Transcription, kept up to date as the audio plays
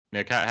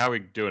Nick, how we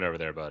doing over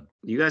there, bud?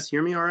 You guys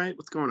hear me all right?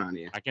 What's going on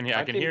here? I can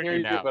hear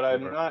you now, but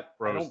I'm We're not. I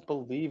frozen. don't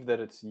believe that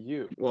it's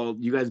you. Well,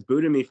 you guys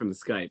booted me from the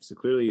Skype, so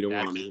clearly you don't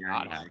That want me did here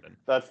not anyway. happen.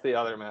 That's the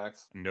other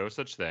Max. No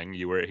such thing.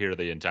 You were here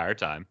the entire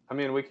time. I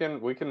mean, we can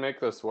make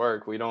this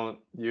work. We don't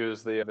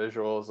use the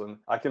visuals, and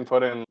I can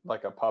put in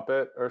like a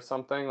puppet or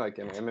something, like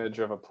an image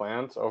of a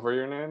plant over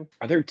your name.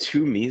 Are there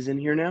two me's in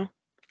here now?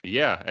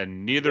 Yeah,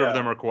 and neither of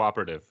them are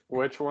cooperative.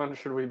 Which one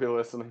should we be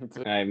listening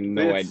to? I have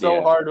no idea. It's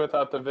so hard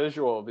without the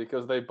visual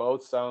because they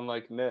both sound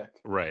like Nick.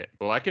 Right.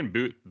 Well, I can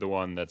boot the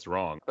one that's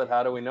wrong. But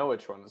how do we know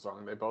which one is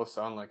wrong? They both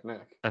sound like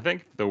Nick. I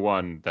think the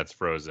one that's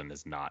frozen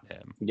is not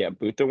him. Yeah,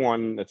 boot the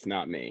one that's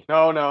not me.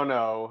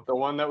 No. The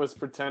one that was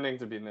pretending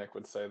to be Nick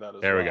would say that as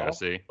well. There we go.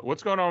 See?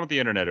 What's going on with the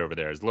internet over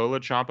there? Is Lola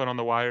chomping on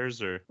the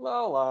wires or?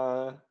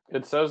 Lola.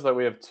 It says that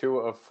we have 2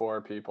 of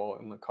 4 people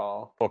in the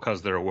call. Well,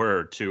 because there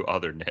were 2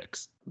 other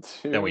Nicks.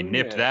 Then we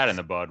nipped that in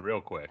the bud real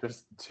quick.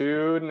 Just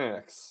 2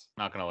 Nicks.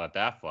 Not going to let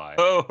that fly.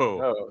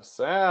 Oh,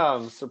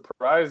 Sam,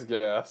 surprise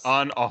guest.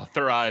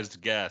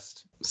 Unauthorized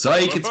guest.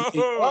 Psych!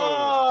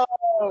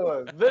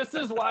 Oh, this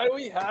is why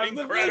we have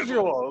the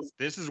visuals.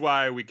 This is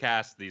why we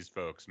cast these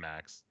folks,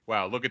 Max.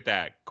 Wow, look at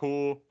that.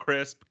 Cool,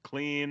 crisp,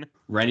 clean.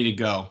 Ready to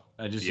go.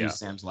 I just used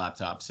Sam's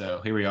laptop. So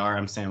here we are.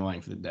 I'm Sam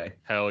Lang for the day.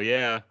 Hell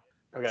yeah.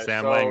 Okay,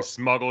 Sam Lang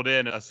smuggled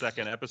in a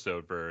second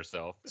episode for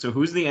herself. So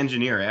who's the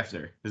engineer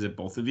after? Is it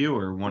both of you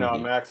or one of you?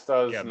 No, Max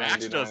does. Yeah,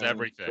 Max does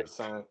everything.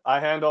 I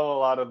handle a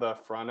lot of the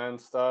front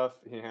end stuff.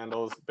 He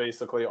handles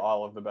basically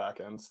all of the back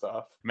end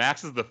stuff.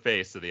 Max is the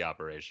face of the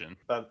operation.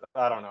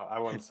 I don't know. I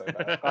wouldn't say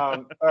that.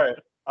 All right.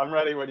 I'm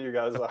ready when you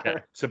guys are. Okay.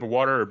 Sip of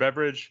water or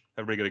beverage.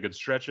 Everybody get a good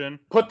stretch in.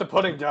 Put the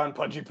pudding down,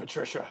 Pudgy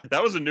Patricia.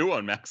 That was a new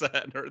one, Max. I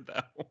hadn't heard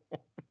that one.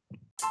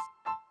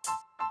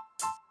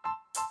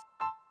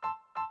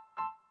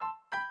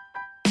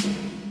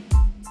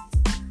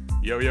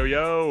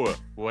 Yo.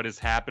 What is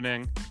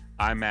happening?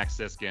 I'm Max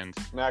Siskind.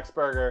 Max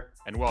Berger.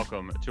 And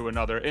welcome to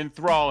another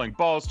enthralling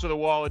balls to the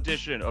wall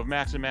edition of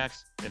Max and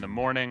Max in the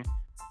Morning.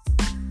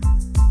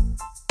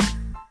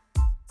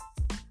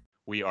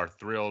 We are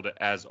thrilled,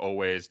 as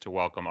always, to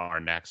welcome our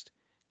next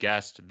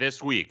guest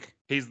this week.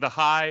 He's the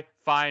high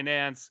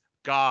finance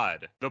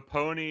god, the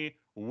pony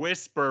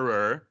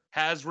whisperer,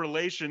 has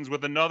relations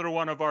with another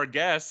one of our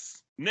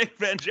guests, Nick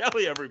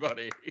Vangeli,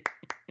 everybody.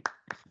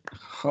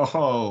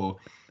 Oh,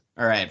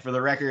 all right. For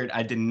the record,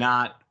 I did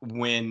not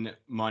win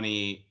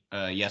money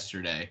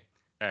yesterday.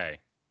 Hey.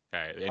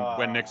 And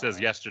when Nick says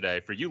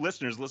yesterday, for you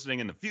listeners listening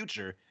in the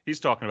future,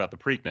 he's talking about the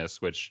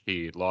Preakness, which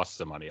he lost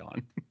some money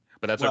on.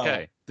 But that's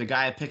okay.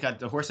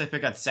 The horse I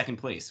picked got second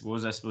place. What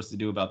was I supposed to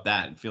do about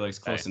that? I feel like it's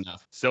close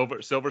enough.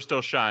 Silver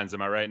still shines.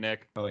 Am I right,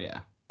 Nick? Oh, yeah.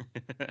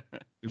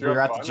 If we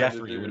were at the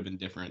Jeffrey, it would have been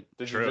different.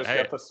 Did you just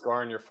get the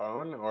score on your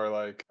phone, or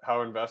like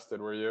how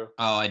invested were you?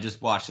 Oh, I just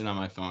watched it on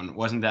my phone.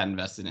 Wasn't that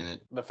invested in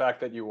it. The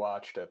fact that you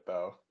watched it,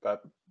 though,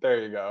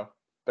 there you go.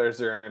 There's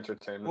your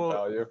entertainment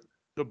value.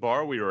 The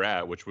bar we were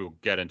at, which we'll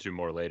get into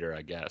more later,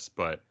 I guess,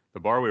 but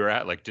the bar we were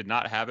at did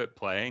not have it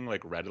playing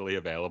readily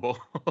available.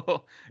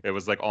 It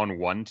was on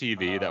one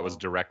TV that was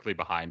directly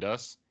behind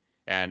us.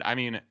 And I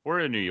mean,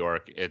 we're in New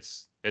York.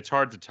 It's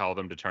hard to tell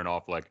them to turn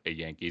off a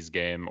Yankees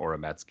game or a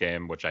Mets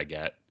game, which I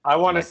get. I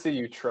want to see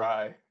you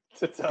try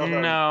to tell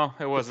them. No,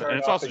 it wasn't. And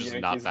it's also just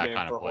not that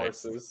kind of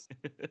place.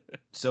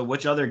 So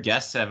which other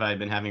guests have I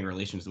been having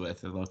relations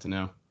with? I'd love to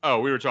know. Oh,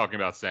 we were talking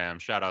about Sam.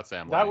 Shout out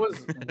Sam. That was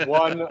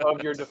one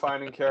of your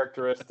defining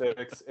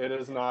characteristics. It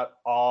is not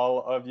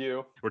all of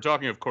you. We're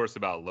talking, of course,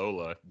 about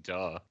Lola.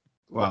 Duh.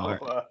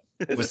 Wow.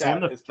 Was Sam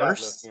the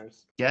first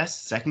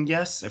guest? Second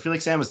guest? I feel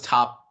like Sam was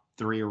top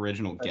 3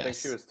 original guests. I think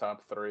she was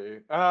top 3.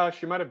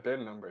 She might have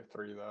been number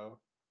 3 though.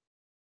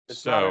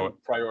 It's not in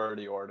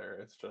priority order.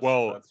 It's just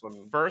that's when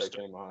they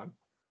came on.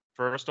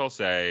 First, I'll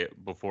say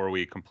before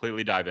we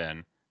completely dive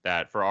in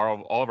that for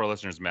all of our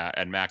listeners, Matt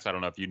and Max, I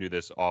don't know if you knew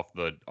this off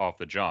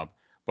the jump,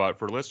 but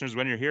for listeners,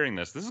 when you're hearing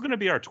this is going to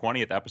be our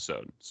 20th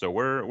episode. So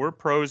we're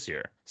pros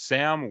here.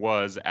 Sam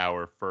was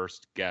our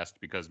first guest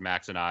because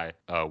Max and I,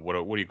 what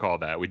do you call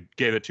that? We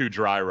gave it 2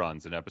 dry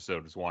runs in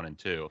episodes 1 and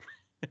 2.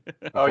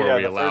 Oh yeah,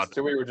 the first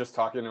 2 we were just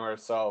talking to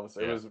ourselves.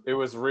 It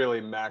was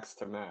really Max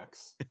to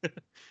Max.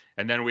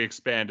 And then we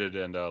expanded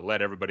and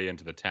let everybody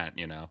into the tent,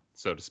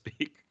 so to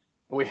speak.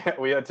 We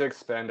had to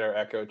expand our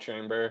echo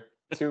chamber.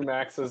 2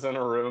 Maxes in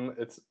a room.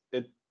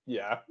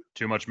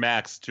 Too much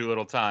Max, too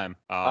little time.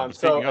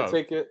 So I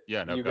take it you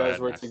guys ahead,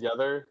 were Max.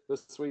 together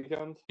this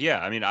weekend? Yeah,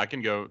 I mean, I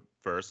can go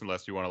first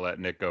unless you want to let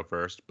Nick go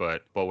first.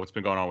 But what's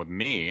been going on with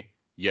me?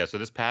 Yeah, so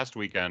this past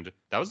weekend,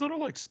 that was a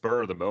little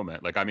spur of the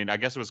moment. I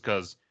guess it was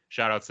because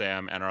shout out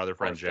Sam and our other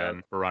friend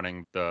Jen for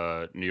running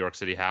the New York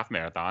City half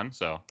marathon.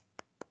 So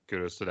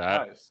kudos to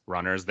that. Nice.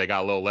 Runners, they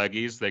got little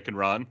leggies, they can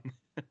run.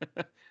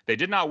 They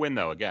did not win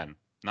though. Again,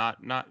 not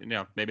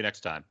maybe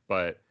next time.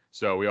 But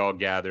so we all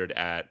gathered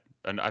at,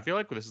 and I feel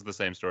like this is the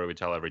same story we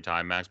tell every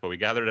time, Max. But we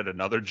gathered at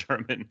another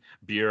German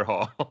beer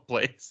hall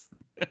place.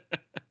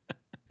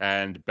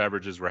 and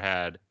beverages were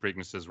had,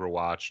 Preaknesses were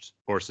watched,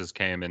 horses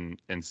came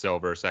in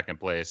silver, second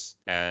place,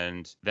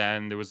 and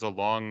then there was a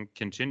long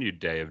continued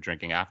day of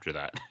drinking after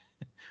that.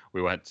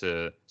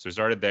 So we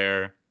started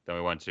there, then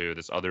we went to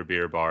this other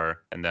beer bar,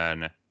 and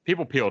then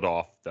people peeled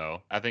off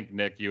though. I think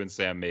Nick, you and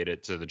Sam made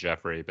it to the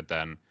Jeffrey, but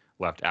then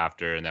left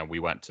after, and then we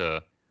went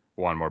to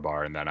one more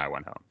bar, and then I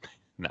went home.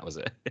 And that was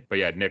it. But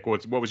yeah, Nick,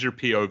 what was your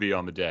POV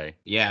on the day?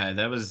 Yeah,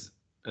 that was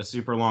a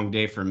super long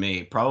day for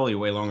me. Probably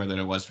way longer than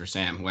it was for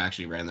Sam, who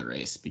actually ran the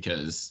race.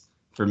 Because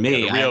for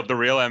me, the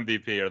real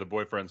MVP are the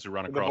boyfriends who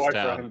run across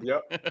town.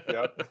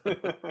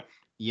 Yep.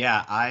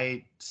 Yeah,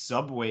 I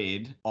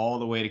subwayed all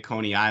the way to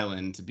Coney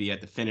Island to be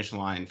at the finish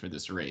line for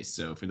this race.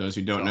 So for those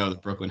who don't know, the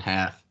Brooklyn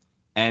Half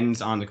ends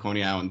on the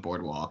Coney Island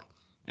boardwalk.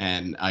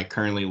 And I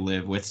currently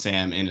live with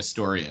Sam in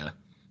Astoria.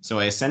 So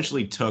I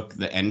essentially took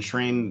the N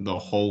train the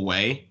whole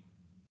way,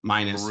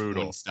 minus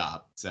one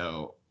stop.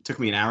 So it took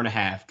me an hour and a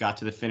half, got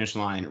to the finish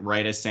line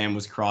right as Sam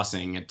was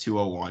crossing at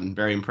 2:01.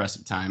 Very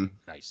impressive time.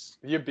 Nice.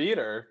 You beat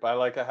her by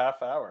like a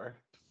half hour.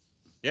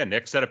 Yeah,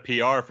 Nick set a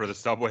PR for the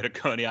subway to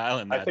Coney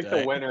Island that day. I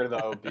think the winner,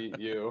 though, beat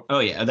you. Oh,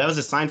 yeah. That was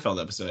a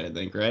Seinfeld episode, I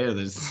think, right?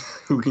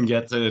 Who can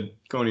get to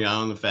Coney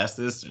Island the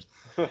fastest?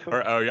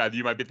 Or, yeah,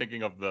 you might be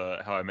thinking of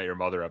the How I Met Your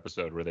Mother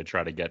episode where they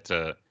try to get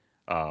to,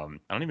 I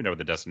don't even know what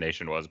the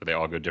destination was, but they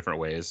all go different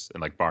ways.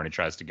 And, like, Barney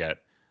tries to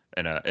get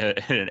in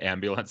an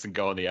ambulance and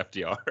go on the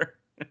FDR.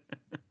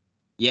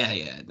 Yeah,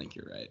 I think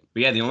you're right.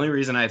 But yeah, the only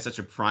reason I had such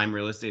a prime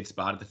real estate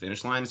spot at the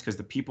finish line is because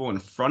the people in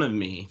front of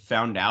me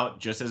found out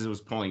just as it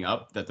was pulling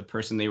up that the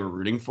person they were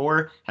rooting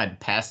for had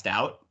passed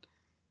out.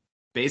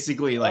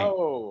 Basically, like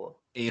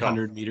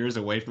 800 meters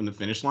away from the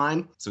finish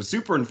line. So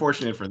super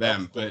unfortunate for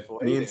them. But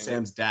me and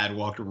Sam's dad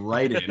walked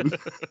right in.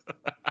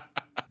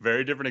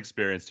 Very different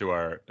experience to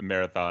our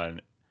marathon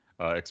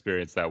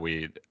experience that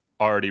we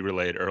already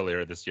relayed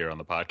earlier this year on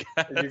the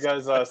podcast. Did you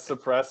guys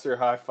suppress your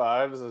high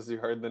fives as you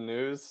heard the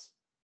news?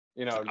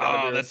 You know,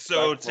 oh, that's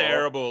so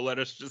terrible. Let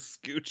us just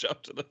scooch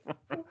up to the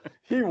front.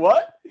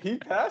 He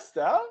passed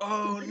out?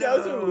 Oh, you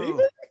guys are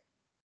leaving?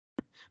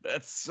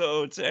 That's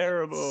so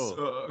terrible.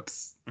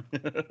 Sucks.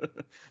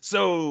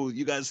 So,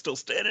 you guys still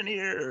standing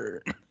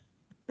here?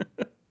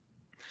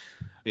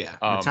 Yeah,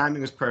 the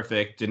timing was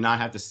perfect. Did not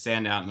have to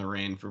stand out in the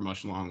rain for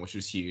much long, which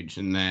was huge.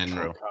 And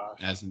then,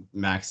 as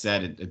Max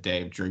said, a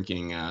day of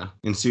drinking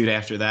ensued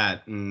after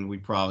that. And we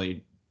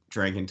probably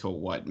drank until,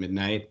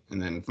 midnight?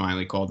 And then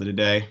finally called it a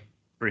day.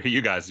 For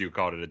you guys, you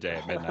called it a day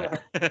at midnight.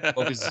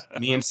 Well, because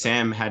me and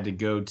Sam had to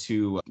go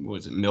to,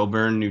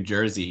 Millburn, New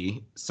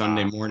Jersey,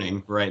 Sunday morning,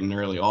 bright and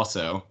early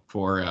also,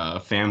 for a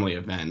family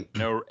event.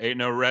 Ain't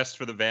no rest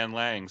for the Van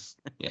Langs.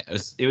 Yeah,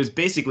 it was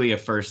basically a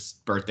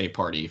first birthday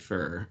party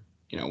for,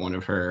 one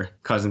of her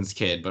cousin's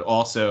kid, but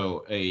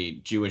also a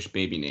Jewish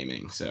baby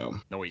naming, so.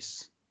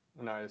 Nice.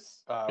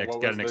 Nick's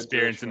got an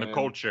experience in the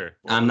culture.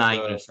 I'm not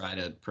going to try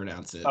to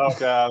pronounce it.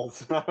 Okay,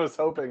 I was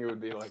hoping it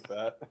would be like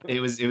that. It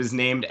was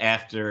named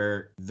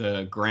after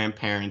the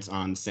grandparents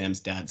on Sam's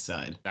dad's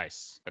side.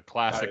 Nice. A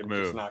classic move.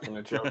 I'm just not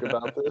going to joke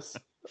about this.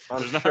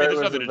 There's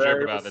nothing to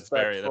joke about. That's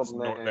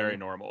very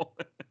normal.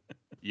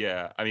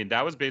 Yeah, I mean,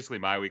 that was basically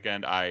my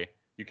weekend.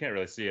 You can't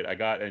really see it. I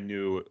got a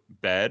new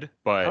bed,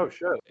 but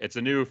it's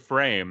a new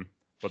frame,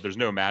 but there's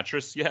no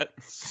mattress yet.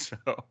 So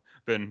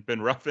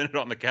been roughing it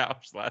on the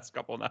couch the last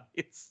couple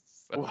nights.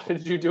 So. What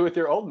did you do with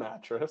your old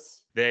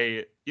mattress?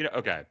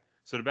 Okay.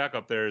 So to back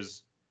up,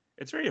 it's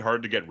very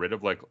hard to get rid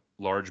of like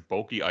large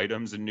bulky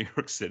items in New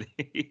York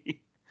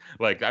City.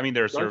 Like, I mean,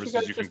 there are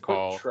services you can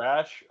call. Put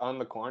trash on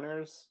the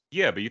corners?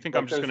 Yeah, but you think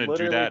I'm just going to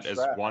do that as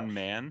one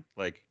man?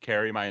 Like,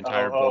 carry my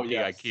entire bulky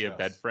IKEA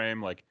bed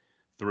frame, like,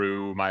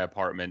 through my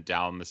apartment,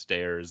 down the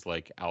stairs,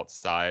 like,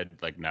 outside?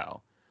 Like,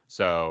 no.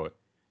 So,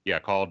 yeah,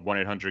 called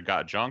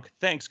 1-800-GOT-JUNK.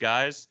 Thanks,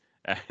 guys.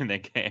 And they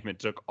came and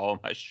took all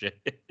my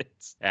shit.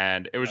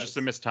 And it was just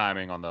a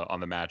mistiming on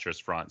the mattress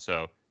front.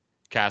 So,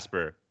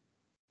 Casper,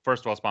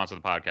 first of all, sponsor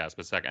the podcast,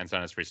 but second, and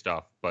send us free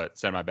stuff. But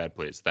send my bed,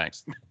 please.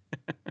 Thanks.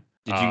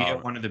 Did you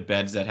get one of the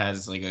beds that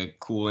has like a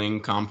cooling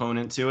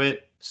component to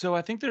it? So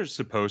I think they're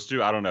supposed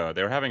to. I don't know.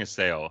 They were having a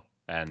sale,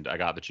 and I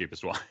got the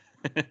cheapest one,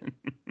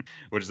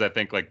 which is I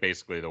think like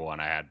basically the one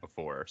I had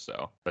before.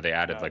 So, but they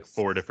added like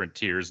 4 different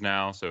tiers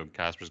now. So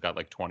Casper's got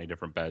like 20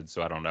 different beds.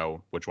 So I don't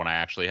know which one I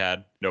actually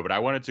had. No, but I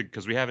wanted to,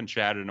 because we haven't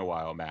chatted in a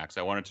while, Max.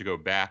 I wanted to go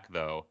back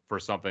though for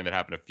something that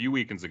happened a few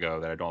weekends ago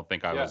that I don't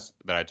think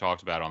that I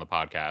talked about on the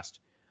podcast,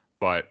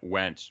 but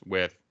went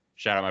with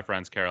shout out my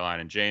friends Caroline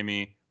and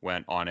Jamie.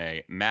 Went on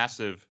a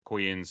massive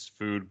Queens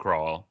food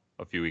crawl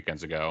a few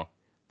weekends ago.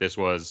 This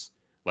was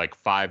like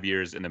 5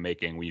 years in the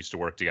making. We used to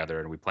work together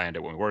and we planned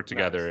it when we worked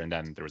together. And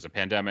then there was a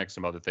pandemic,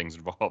 some other things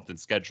involved in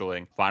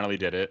scheduling. Finally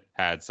did it.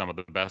 Had some of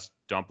the best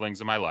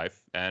dumplings of my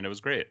life. And it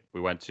was great. We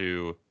went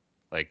to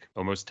like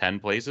almost 10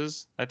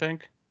 places, I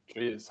think.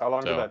 Jeez, how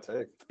long did that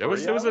take? It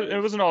was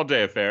an all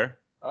day affair.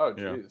 Oh,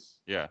 jeez.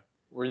 Yeah.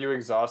 Were you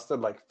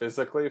exhausted like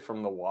physically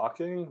from the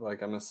walking?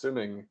 Like I'm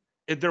assuming.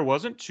 There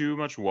wasn't too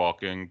much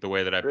walking the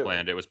way that I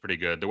planned. It was pretty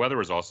good. The weather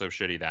was also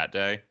shitty that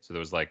day. So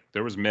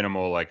there was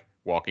minimal like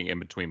walking in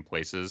between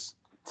places.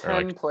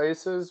 10 like-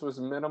 places was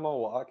minimal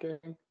walking.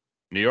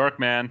 New York,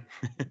 man.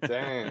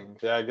 Dang.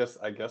 Yeah, I guess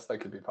that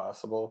could be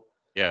possible.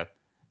 Yeah.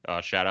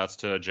 Shout outs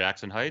to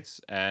Jackson Heights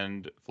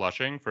and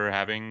Flushing for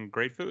having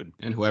great food.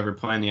 And whoever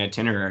planned the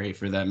itinerary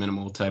for that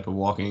minimal type of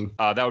walking.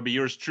 That would be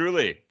yours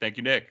truly. Thank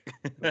you, Nick.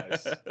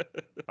 Nice.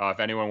 If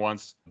anyone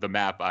wants the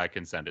map, I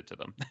can send it to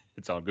them.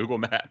 It's on Google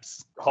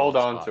Maps. It's Hold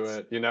all the on to spots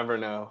it. You never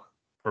know.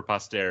 for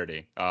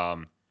posterity.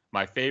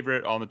 My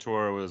favorite on the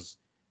tour was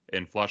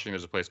in Flushing.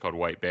 There's a place called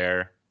White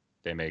Bear.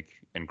 They make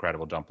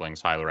incredible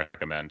dumplings. Highly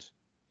recommend.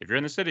 If you're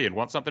in the city and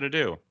want something to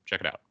do, check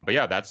it out. But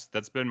yeah, that's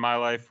been my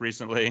life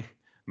recently.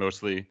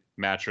 Mostly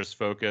mattress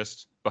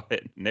focused.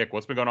 But Nick,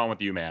 what's been going on with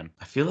you, man?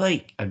 I feel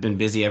like I've been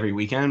busy every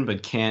weekend,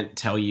 but can't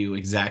tell you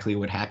exactly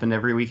what happened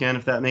every weekend,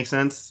 if that makes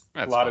sense. A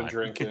That's lot fine. of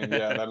drinking.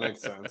 Yeah, that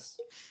makes sense.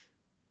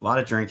 A lot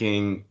of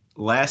drinking.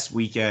 Last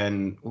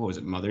weekend, what was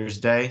it, Mother's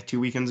Day, 2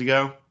 weekends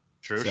ago?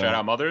 True. So- Shout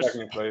out mothers.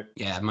 Technically.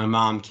 Yeah, my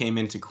mom came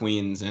into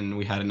Queens and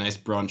we had a nice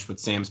brunch with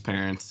Sam's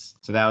parents.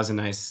 So that was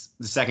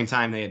the second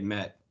time they had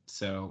met.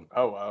 So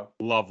Oh, wow.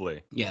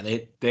 Lovely. yeah,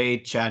 they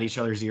chat each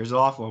other's ears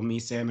off while me,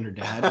 Sam, and her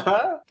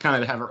dad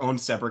kind of have our own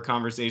separate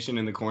conversation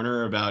in the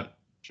corner about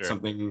Sure.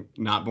 something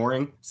not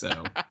boring.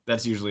 So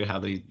that's usually how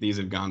these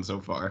have gone so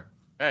far.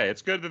 Hey,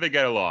 it's good that they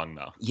get along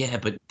though. Yeah,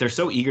 but they're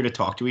so eager to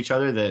talk to each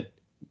other that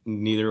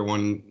neither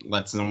one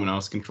lets someone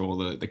else control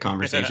the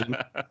conversation.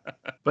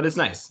 But it's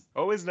nice.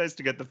 Always nice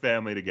to get the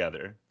family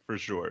together, for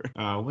sure.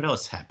 What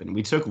else happened?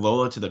 We took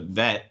Lola to the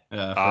vet for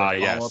a follow-up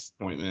Yes.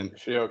 appointment. Is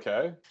she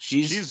okay?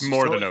 She's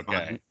more than totally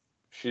okay. fine.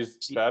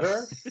 She's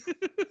better?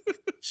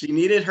 She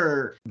needed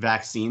her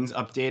vaccines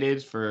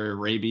updated for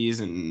rabies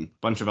and a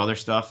bunch of other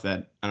stuff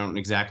that I don't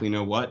exactly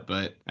know what,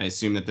 but I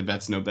assume that the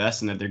vets know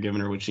best and that they're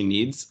giving her what she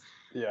needs.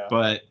 Yeah.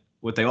 But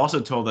what they also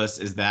told us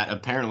is that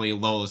apparently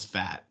Lola's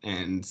fat,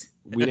 and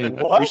we didn't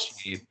What?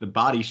 appreciate the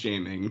body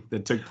shaming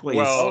that took place.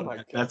 Well, Oh my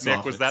God. That's Nick,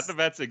 office. was that the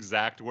vet's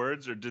exact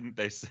words, or didn't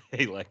they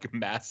say like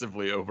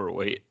massively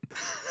overweight?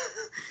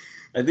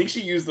 I think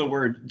she used the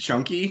word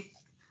chunky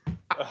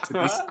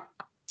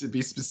to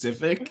be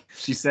specific.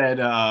 She said,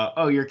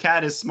 "Oh, your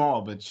cat is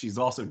small, but she's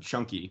also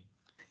chunky."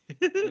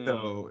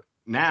 So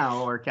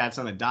now our cat's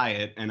on a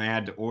diet, and I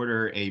had to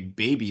order a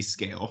baby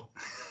scale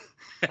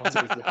Oh my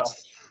God.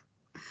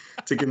 to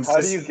How do you get-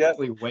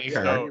 consistently weigh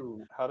her.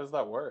 How does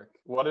that work?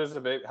 What is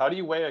a baby? How do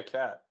you weigh a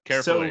cat?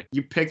 Carefully. So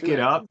you pick it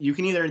up. You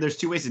can there's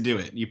two ways to do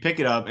it. You pick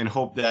it up and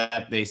hope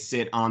that they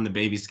sit on the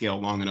baby scale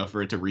long enough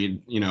for it to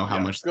read, how Yeah.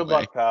 much they Good weigh.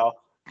 luck, pal.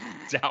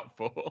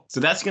 Doubtful. So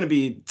that's going to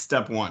be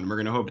step one. We're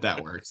going to hope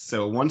that works.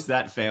 So once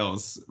that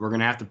fails, we're going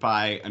to have to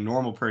buy a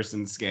normal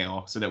person's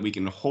scale so that we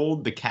can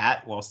hold the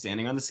cat while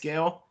standing on the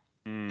scale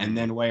and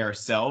then weigh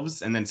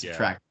ourselves and then Yeah.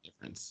 subtract the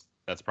difference.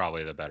 That's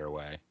probably the better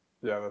way.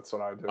 Yeah, that's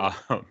what I do. I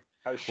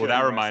Well, shame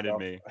that reminded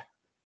myself. me.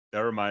 That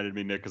reminded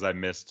me, Nick, because I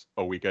missed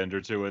a weekend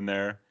or two in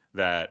there.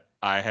 That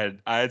I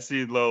had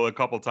seen Lola a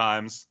couple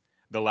times.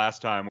 The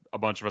last time a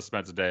bunch of us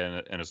spent a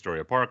day in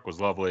Astoria Park was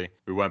lovely.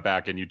 We went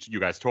back and you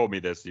guys told me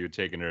this. You had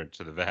taken her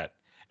to the vet.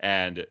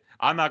 And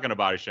I'm not going to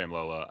body shame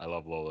Lola. I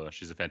love Lola.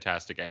 She's a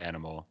fantastic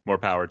animal. More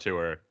power to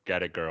her.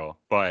 Get it, girl.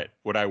 But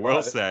what I will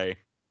But- say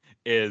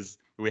is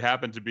we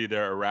happened to be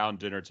there around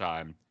dinner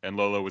time, and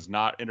Lola was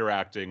not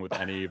interacting with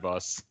any of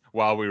us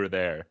while we were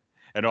there.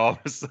 And all of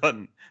a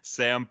sudden,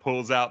 Sam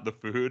pulls out the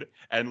food,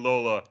 and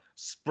Lola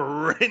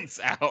sprints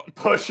out,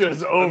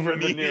 Pushes over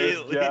the nearest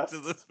immediately guest. to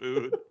the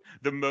food.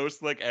 The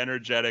most like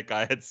energetic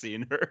I had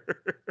seen her.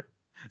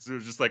 So it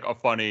was just like a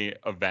funny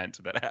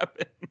event that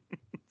happened.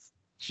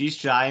 She's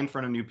shy in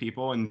front of new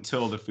people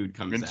until the food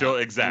comes Until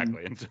out.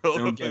 exactly, until the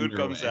don't get in food her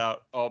comes way.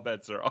 out, all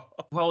bets are off.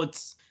 Well,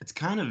 it's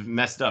kind of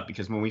messed up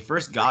because when we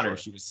first got her, sure.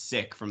 she was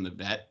sick from the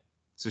vet.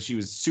 So she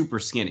was super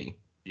skinny.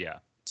 Yeah.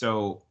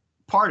 So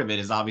part of it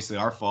is obviously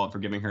our fault for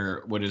giving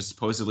her what is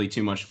supposedly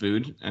too much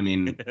food. I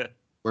mean,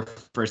 we're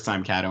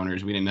first-time cat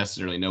owners. We didn't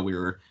necessarily know we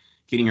were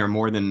feeding her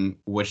more than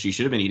what she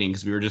should have been eating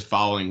because we were just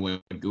following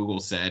what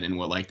Google said and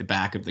what like the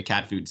back of the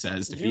cat food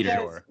says to feed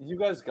her. You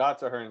guys got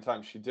to her in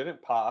time. She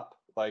didn't pop.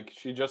 Like,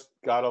 she just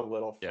got a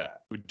little Yeah,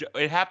 fat.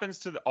 it happens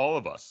to all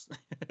of us.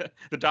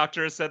 The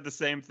doctor has said the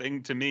same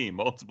thing to me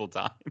multiple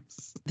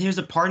times. There's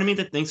a part of me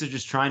that thinks they're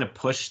just trying to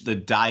push the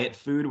diet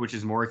food, which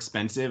is more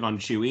expensive, on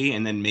Chewy,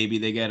 and then maybe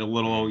they get a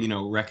little,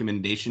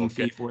 recommendation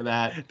Okay. fee for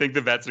that. I think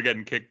the vets are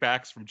getting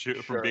kickbacks from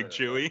Big Sure.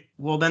 Chewy.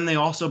 Well, then they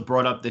also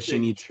brought up that she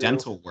Big needs Chew.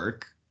 dental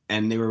work,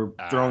 and they were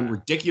throwing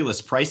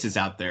ridiculous prices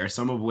out there,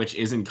 some of which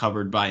isn't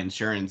covered by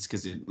insurance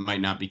because it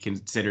might not be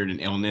considered an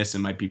illness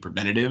and might be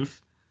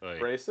preventative. Like,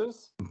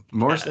 Braces?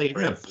 Mostly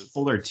they have to braces.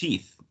 pull their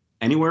teeth.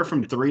 Anywhere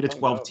from 3 to Oh,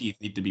 12 no. teeth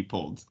need to be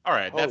pulled. all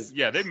right, Holy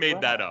they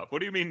made that crap. up. What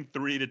do you mean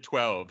 3 to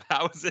 12?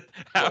 How is it?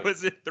 How Wait.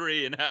 is it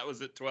 3 and how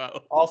is it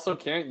 12? Also,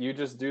 can't you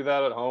just do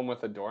that at home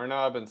with a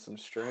doorknob and some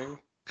string?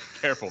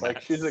 Careful, Like,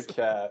 Max. she's a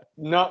cat.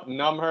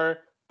 Numb her,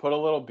 put a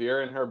little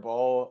beer in her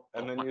bowl,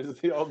 and then use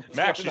the old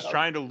Max, she's doorknob.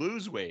 trying to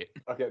lose weight.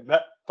 Okay,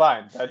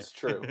 fine. That's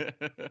true.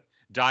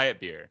 Diet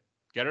beer.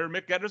 Get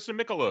her some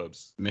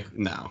Michelobes.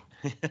 No,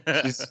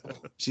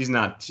 she's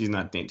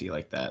not dainty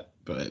like that.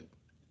 But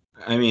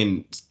I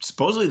mean,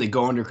 supposedly they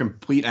go under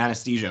complete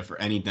anesthesia for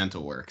any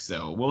dental work,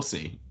 so we'll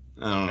see.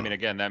 I mean,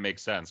 again, that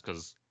makes sense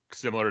because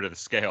similar to the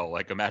scale,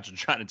 like imagine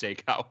trying to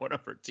take out one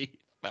of her teeth.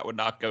 That would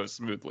not go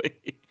smoothly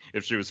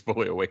if she was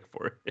fully awake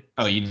for it.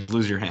 Oh, you'd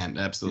lose your hand,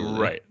 absolutely.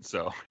 Right.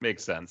 So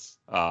makes sense.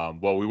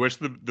 Well, we wish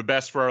the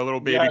best for our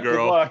little baby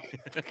girl.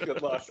 Good luck.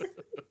 Good luck.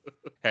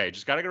 Hey,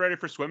 just gotta get ready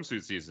for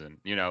swimsuit season.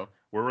 You know,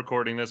 we're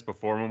recording this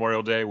before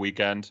Memorial Day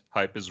weekend.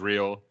 Hype is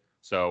real.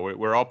 So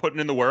we're all putting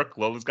in the work.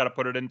 Lola's got to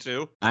put it in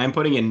too. I am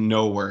putting in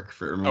no work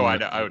for. Oh, I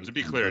know. To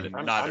be clear,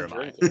 neither am I.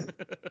 drinking.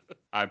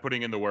 I'm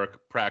putting in the work,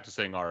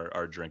 practicing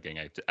our drinking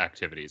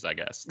activities, I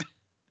guess.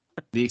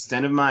 The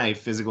extent of my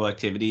physical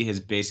activity has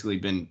basically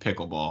been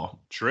pickleball.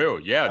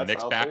 True. Yeah, That's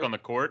Nick's back healthy. on the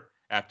court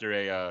after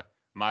a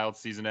mild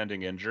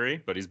season-ending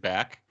injury, but he's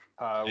back.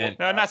 And-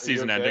 No, are not you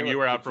season-ending. okay? You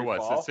were out Did for you what?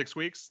 fall? 6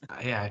 weeks?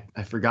 I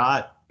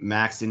forgot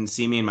Max didn't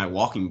see me in my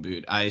walking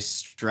boot. I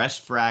stress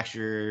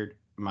fractured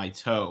my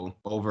toe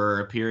over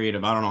a period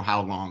of I don't know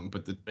how long,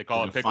 but They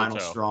call the it pickle final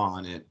toe. straw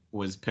on it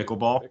was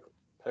pickleball.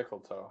 Pickle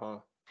toe, huh?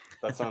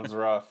 That sounds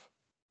rough.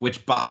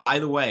 Which, by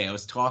the way, I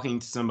was talking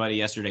to somebody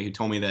yesterday who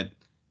told me that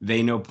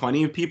they know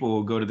plenty of people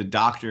who go to the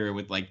doctor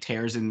with like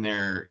tears in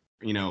their,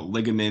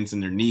 ligaments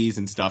and their knees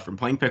and stuff from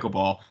playing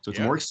pickleball. So it's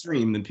Yeah. more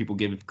extreme than people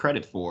give it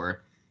credit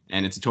for.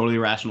 And it's a totally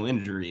irrational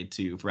injury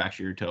to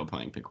fracture your toe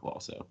playing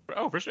pickleball. So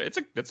Oh, for sure. It's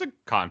a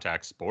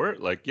contact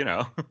sport. Like,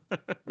 Yeah.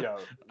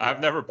 I've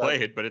never that-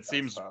 played, but it that's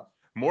seems tough.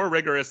 more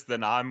rigorous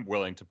than I'm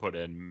willing to put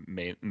in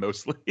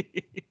mostly.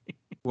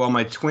 well,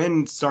 my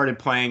twin started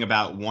playing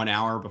about 1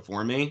 hour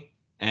before me,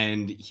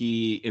 and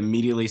he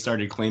immediately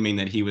started claiming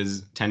that he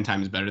was 10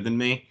 times better than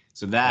me.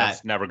 So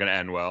That's never going to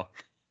end well.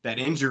 that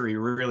injury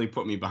really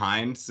put me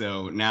behind.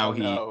 So now Oh,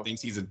 he no.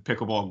 thinks he's a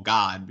pickleball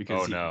god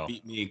because Oh, he no.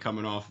 beat me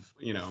coming off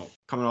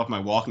my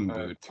walking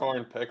boot.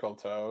 Torn pickle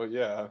toe.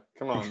 Yeah.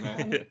 Come on,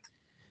 man.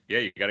 Yeah,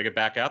 you got to get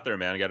back out there,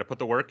 man. You got to put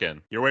the work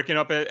in. You're waking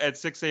up at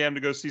 6 a.m.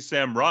 to go see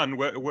Sam run.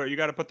 Where you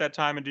got to put that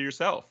time into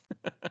yourself.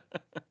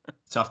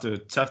 Tough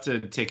to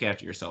take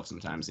after yourself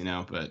sometimes,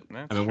 but That's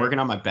I've been true. working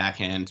on my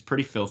backhand. It's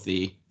pretty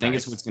filthy. I think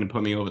it's Nice. what's going to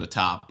put me over the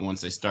top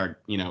once I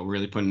start,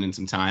 really putting in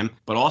some time.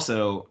 But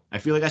also, I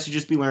feel like I should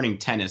just be learning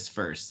tennis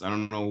first. I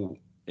don't know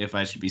if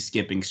I should be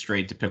skipping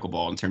straight to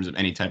pickleball in terms of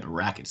any type of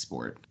racket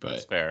sport.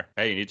 That's But fair.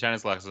 Hey, you need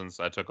tennis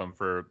lessons. I took them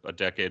for a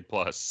decade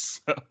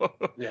plus. So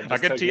Yeah, I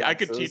just could take I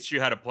could lessons. teach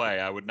you how to play.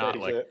 I would not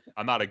Take it.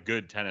 I'm not a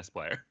good tennis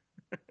player.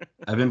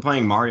 I've been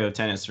playing Mario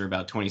Tennis for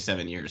about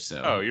 27 years,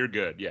 so Oh, you're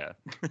good. Yeah.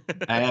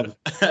 I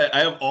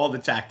have all the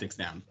tactics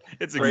down.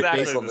 It's Great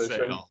exactly facial the same.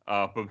 vision.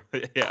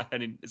 But yeah.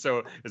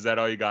 So is that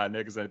all you got,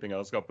 Nick? Is anything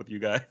else up with you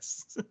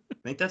guys? I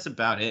think that's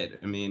about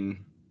it. I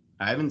mean,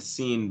 I haven't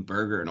seen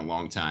Burger in a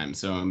long time,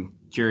 so I'm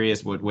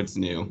curious what's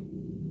new.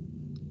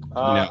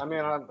 I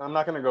mean, I'm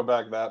not going to go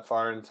back that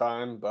far in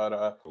time, but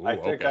Ooh, I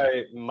think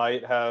okay. I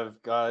might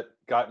have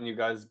gotten you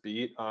guys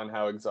beat on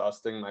how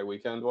exhausting my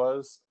weekend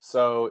was.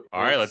 So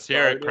All right, let's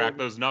hear it. Crack started-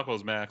 those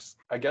knuckles, Max.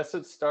 I guess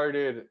it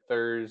started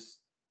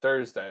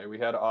Thursday. We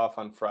had off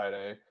on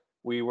Friday.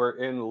 We were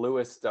in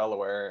Lewis,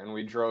 Delaware, and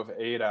we drove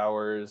 8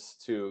 hours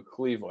to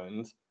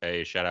Cleveland.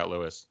 Hey, shout out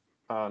Lewis.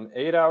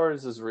 8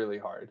 hours is really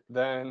hard.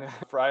 Then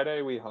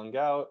Friday we hung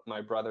out.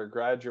 My brother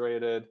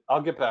graduated.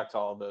 I'll get back to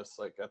all this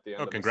like at the end.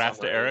 Oh, of the congrats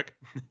to summary. Eric.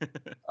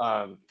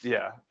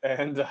 Yeah,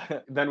 and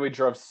then we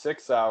drove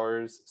 6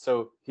 hours.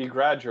 So he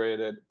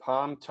graduated.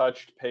 Palm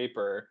touched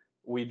paper.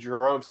 We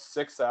drove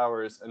 6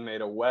 hours and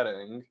made a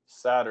wedding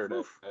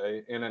Saturday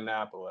in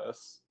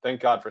Annapolis. Thank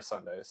God for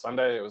Sunday.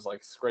 Sunday it was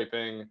like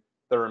scraping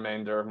the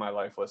remainder of my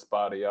lifeless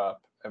body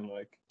up and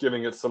like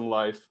giving it some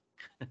life.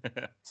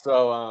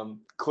 So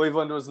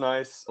Cleveland was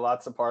nice.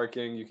 Lots of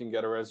parking. You can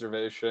get a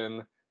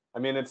reservation. I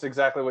mean, it's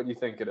exactly what you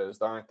think it is.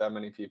 There aren't that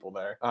many people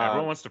there.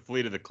 Everyone wants to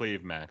flee to the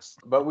Cleve, Max.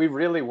 But we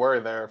really were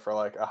there for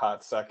like a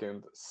hot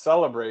second,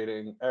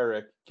 celebrating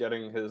Eric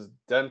getting his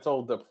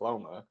dental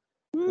diploma.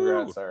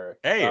 Congrats, Eric.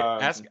 Hey,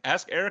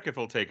 ask Eric if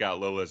he'll take out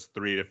Lola's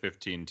 3 to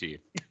 15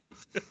 teeth.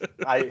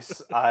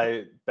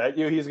 I bet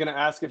you he's gonna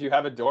ask if you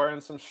have a door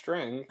and some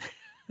string.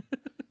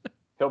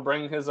 He'll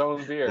bring his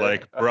own beer.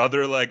 Like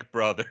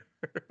brother.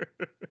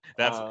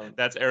 Um,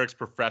 That's Eric's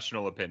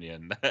professional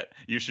opinion that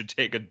you should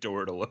take a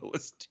door to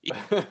Lola's teeth.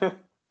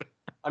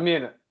 I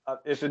mean,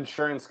 if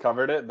insurance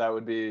covered it, that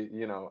would be,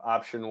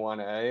 option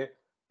 1A.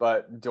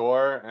 But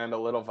door and a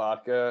little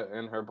vodka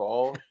in her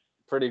bowl,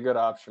 pretty good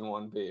option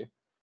 1B.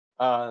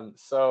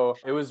 So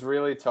it was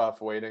really tough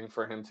waiting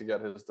for him to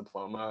get his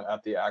diploma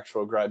at the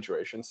actual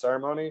graduation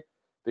ceremony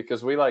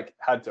because we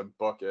had to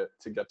book it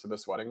to get to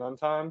this wedding on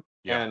time.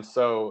 Yeah. And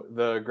so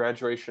the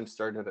graduation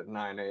started at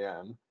 9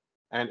 a.m.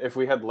 And if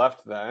we had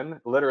left then,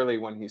 literally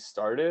when he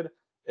started,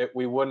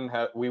 we would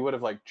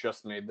have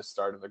just made the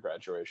start of the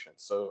graduation.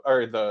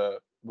 Or the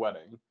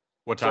wedding.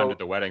 What time So- did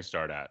the wedding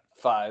start at?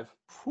 5.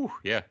 Whew,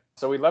 yeah.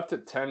 So we left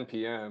at 10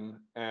 p.m.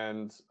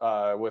 and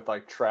with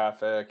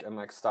traffic and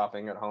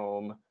stopping at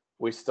home,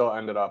 we still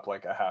ended up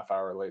a half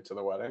hour late to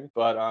the wedding.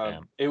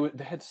 But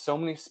they had so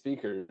many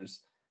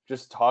speakers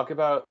just talk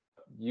about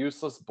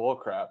useless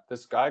bullcrap.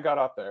 This guy got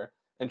up there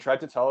and tried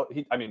to tell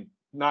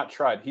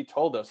he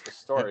told us the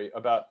story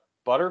about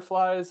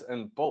butterflies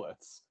and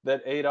bullets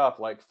that ate up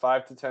like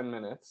 5 to 10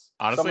 minutes.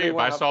 Honestly, Somebody if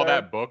I went up saw there.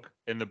 that book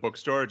in the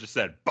bookstore, it just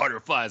said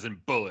butterflies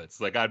and bullets.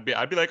 Like I'd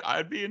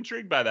be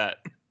intrigued by that.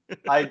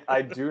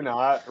 I do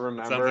not It sounds like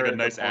remember a the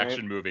nice point.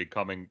 action movie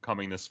coming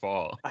this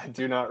fall. I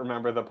do not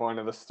remember the point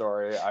of the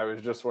story. I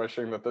was just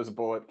wishing that this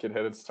bullet could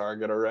hit its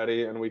target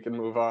already and we can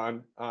move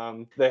on.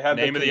 They had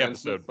Name the of the commencement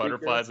episode: speaker.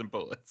 Butterflies and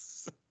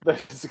Bullets.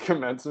 There's a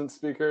commencement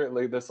speaker,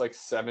 like this like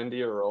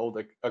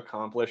 70-year-old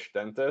accomplished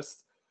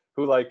dentist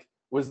who like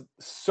was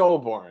so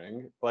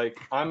boring. Like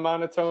I'm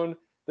monotone.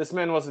 This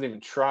man wasn't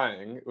even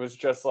trying. It was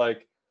just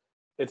like,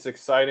 it's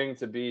exciting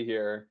to be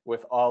here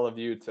with all of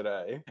you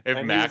today. If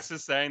And Max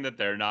is saying that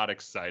they're not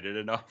excited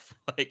enough,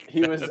 like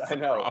he was, that's I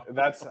the know,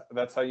 problem.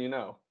 that's how you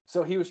know.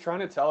 So he was trying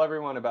to tell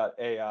everyone about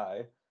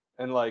AI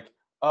and like,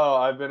 oh,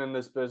 I've been in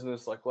this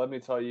business. Like, let me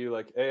tell you,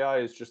 like AI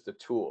is just a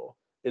tool.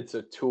 It's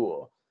a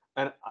tool.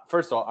 And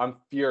first of all, I'm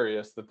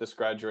furious that this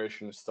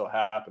graduation is still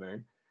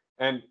happening.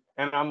 And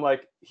I'm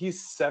like,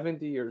 he's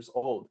 70 years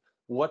old.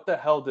 What the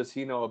hell does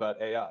he know about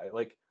AI?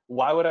 Like,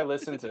 why would I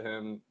listen to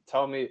him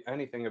tell me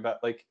anything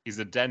about like He's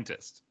a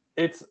dentist.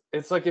 it's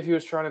like if he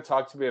was trying to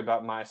talk to me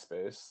about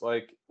MySpace.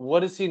 Like, what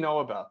does he know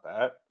about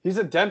that? He's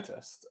a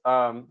dentist.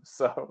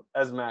 So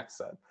as Max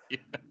said. Yeah.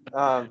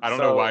 Um I don't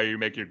so know why you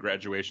make your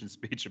graduation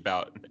speech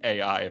about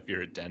AI if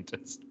you're a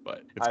dentist,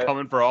 but it's I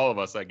coming for all of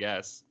us, I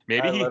guess. I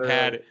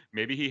literally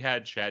Maybe he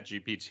had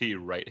ChatGPT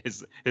write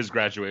his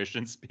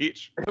graduation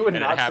speech, it would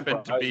and not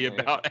surprise me.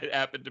 it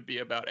happened to be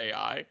about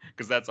AI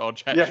because that's all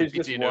Yeah, he's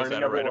just ChatGPT knows how warning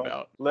to write everyone.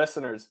 about.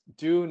 Listeners,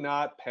 do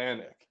not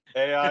panic.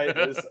 AI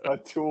is a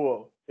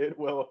tool. It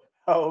will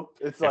help.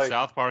 It's If like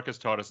South Park has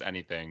taught us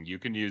anything, you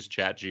can use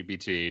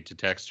ChatGPT to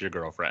text your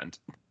girlfriend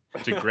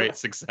to great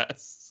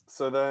success.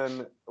 so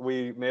then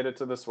we made it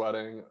to this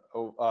wedding,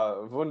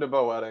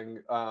 wunderbar wedding.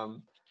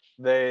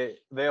 They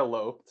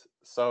eloped.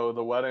 So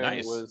the wedding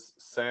Nice. was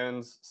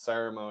sans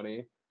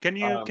ceremony. Can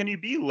you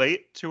be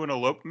late to an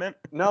elopement?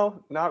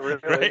 No, not really.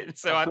 Right?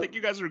 So I think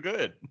you guys are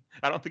good.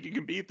 I don't think you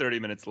can be 30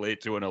 minutes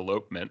late to an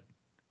elopement.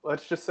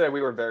 Let's just say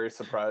we were very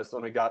surprised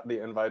when we got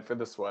the invite for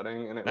this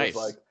wedding, and it was Nice.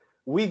 like,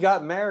 we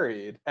got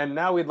married, and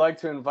now we'd like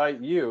to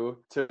invite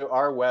you to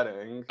our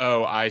wedding.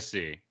 Oh, I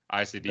see.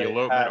 The They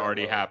elopement had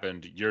already eloped.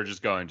 happened. You're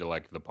just going to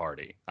like the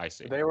party. I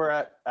see. They were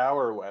at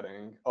our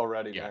wedding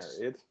already Yes.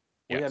 married.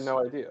 We had Yes.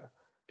 no idea.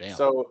 Damn.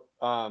 So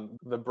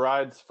the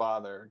bride's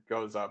father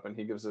goes up and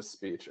he gives a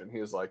speech, and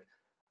he's like,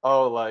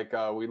 oh, like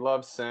we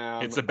love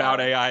Sam. It's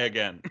about AI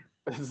again.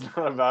 It's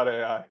not about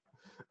AI.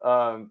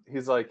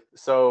 He's like,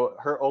 so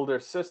her older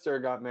sister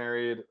got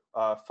married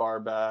far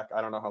back.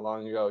 I don't know how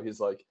long ago. He's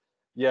like,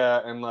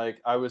 yeah, and like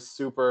I was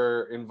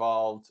super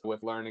involved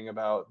with learning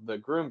about the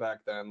groom back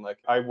then. Like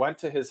I went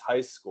to his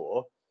high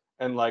school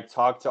and like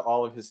talked to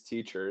all of his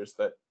teachers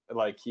that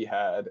like he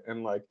had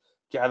and like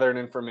gathered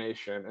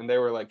information, and they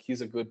were like, he's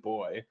a good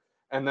boy.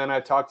 And then I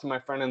talked to my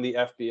friend in the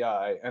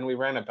FBI and we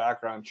ran a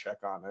background check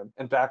on him,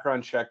 and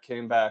background check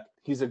came back,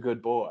 he's a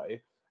good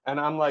boy. And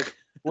I'm like,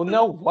 well,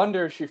 no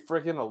wonder she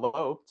freaking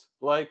eloped.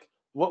 Like,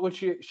 what would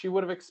she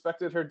would have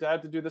expected her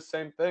dad to do the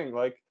same thing.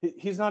 Like,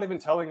 he's not even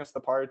telling us the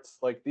parts,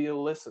 like the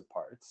illicit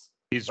parts.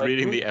 He's Like,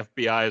 reading the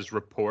FBI's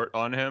report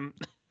on him.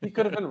 he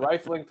could have been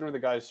rifling through the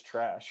guy's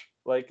trash.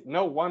 Like,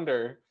 no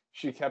wonder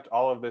she kept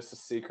all of this a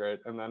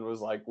secret and then was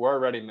like, we're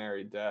already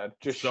married, Dad.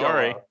 Just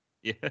Sorry. show up.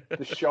 Yeah.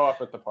 Just show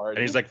up at the party.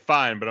 And he's like,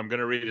 fine, but I'm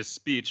gonna read a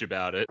speech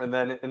about it. And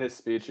then in his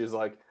speech, he's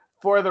like,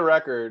 for the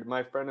record,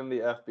 my friend in the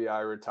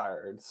FBI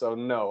retired. So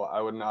no,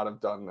 I would not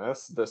have done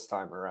this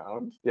time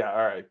around. Yeah,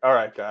 all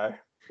right, guy.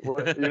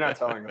 You're not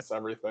telling us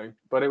everything.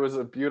 But it was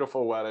a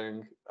beautiful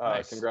wedding.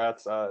 Nice.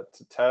 Congrats to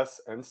Tess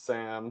and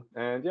Sam.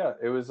 And yeah,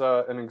 it was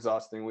an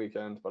exhausting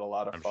weekend, but a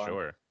lot of I'm fun.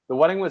 sure. The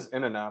wedding was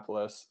in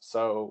Annapolis,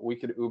 so we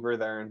could Uber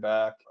there and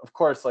back. Of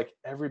course, like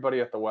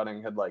everybody at the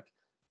wedding had like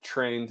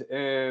trained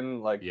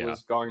in, like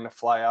was going to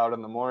fly out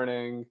in the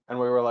morning, and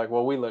we were like,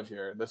 well, we live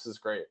here, this is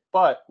great.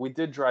 But we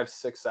did drive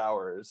 6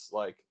 hours,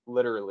 like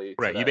literally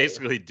Right, today. you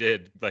basically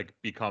did like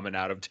become an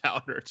out of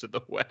towner to the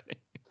wedding.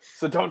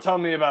 So don't tell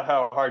me about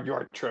how hard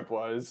your trip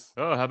was.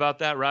 Oh, how about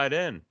that ride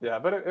in? Yeah,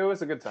 but it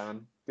was a good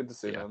time. Good to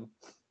see them.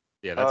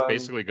 Yeah, that's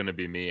basically going to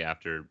be me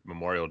after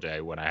Memorial Day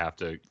when I have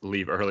to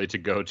leave early to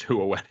go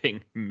to a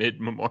wedding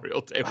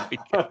mid-Memorial Day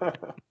weekend.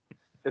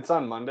 It's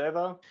on Monday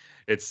though?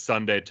 It's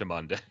Sunday to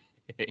Monday.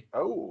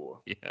 Oh.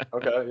 Yeah.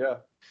 Okay, yeah.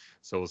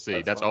 So we'll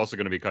see. That's fun. also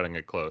going to be cutting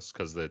it close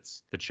because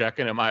it's the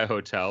check-in at my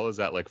hotel is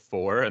at like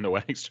 4 and the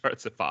wedding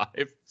starts at 5.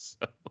 So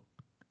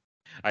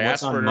I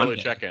What's asked for on an early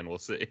Monday? check-in. We'll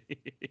see.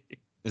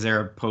 Is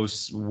there a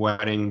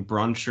post-wedding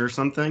brunch or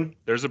something?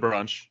 There's a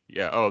brunch.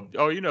 Yeah.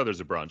 Oh, you know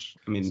there's a brunch.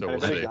 I mean, So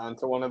we'll I've see. gone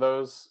to one of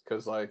those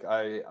because like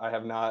I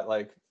have not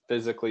like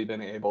physically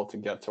been able to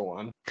get to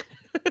one.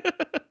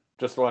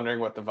 Just wondering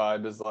what the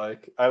vibe is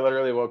like. I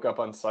literally woke up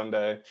on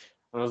Sunday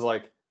and was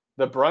like,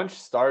 the brunch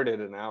started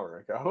an hour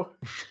ago.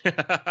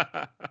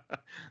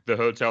 The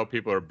hotel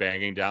people are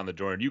banging down the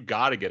door and you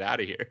got to get out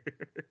of here.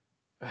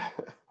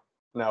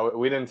 No,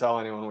 we didn't tell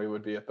anyone we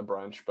would be at the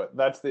brunch, but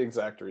that's the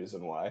exact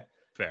reason why.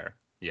 Fair.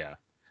 Yeah.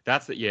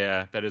 That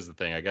is the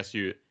thing. I guess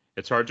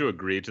it's hard to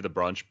agree to the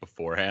brunch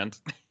beforehand,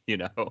 you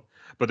know.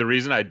 But the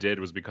reason I did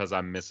was because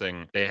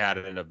they had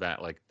an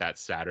event like that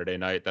Saturday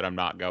night that I'm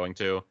not going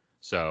to.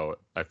 So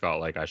I felt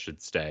like I should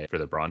stay for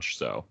the brunch.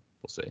 So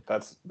we'll see.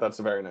 That's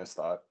a very nice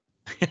thought.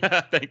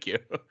 Thank you.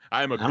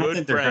 I'm a I don't good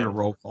think they're friend. going to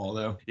roll call,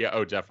 though. Yeah,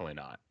 oh, definitely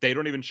not. They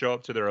don't even show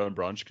up to their own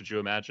brunch. Could you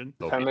imagine?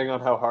 Depending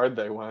on how hard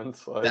they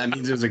went. Like, That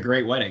means it was a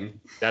great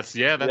wedding. That's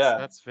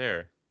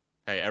fair.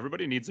 Hey,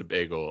 everybody needs a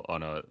bagel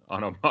on a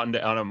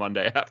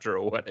Monday after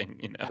a wedding,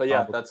 you know. but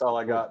yeah, that's all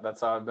I got.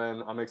 That's how I've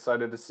been. I'm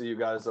excited to see you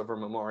guys over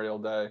Memorial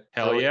Day.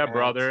 Hell Early yeah, hands.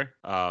 brother.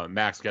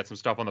 Max, get some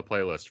stuff on the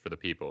playlist for the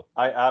people.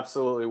 I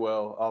absolutely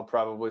will. I'll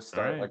probably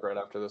start right. like right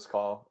after this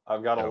call.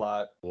 I've got a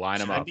lot. Line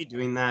them Should I up. be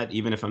doing that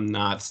even if I'm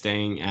not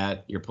staying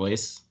at your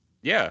place?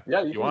 Yeah.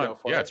 Yeah, you can want? go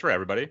for yeah, it. it's for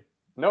everybody.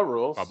 No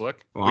rules.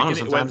 Public. Well, I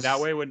don't know,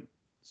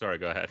 Sorry,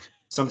 go ahead.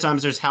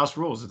 Sometimes there's house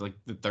rules. It's like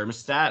the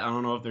thermostat. I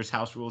don't know if there's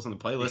house rules on the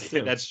playlist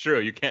too. That's true.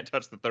 You can't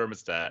touch the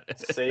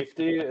thermostat.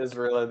 Safety is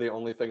really the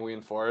only thing we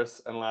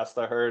enforce. And last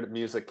I heard,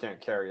 music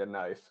can't carry a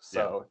knife.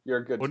 So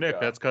you're good Well, to Nick,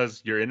 go. that's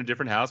because you're in a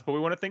different house, but we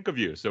want to think of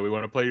you, so we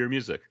want to play your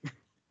music.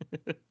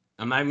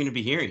 I'm not even going to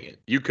be hearing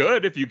it. You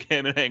could if you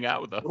came and hang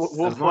out with us.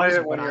 We'll As long play as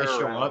it when when I you're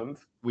show around.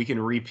 We can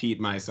repeat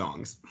my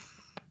songs.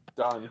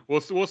 Done.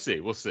 We'll see.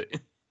 Well,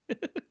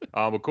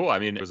 cool. I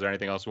mean, was there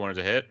anything else you wanted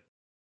to hit?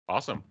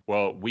 Awesome.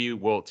 Well, we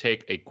will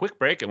take a quick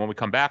break, and when we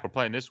come back, we're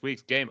playing this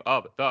week's game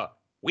of the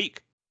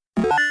week.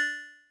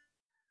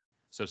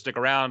 So stick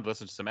around,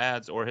 listen to some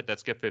ads, or hit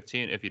that skip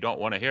 15 if you don't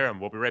want to hear them.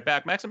 We'll be right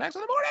back. Max and Max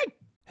in the morning.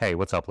 Hey,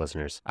 what's up,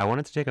 listeners? I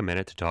wanted to take a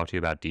minute to talk to you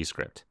about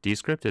Descript.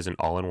 Descript is an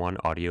all-in-one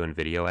audio and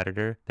video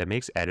editor that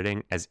makes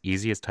editing as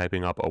easy as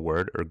typing up a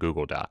Word or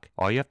Google Doc.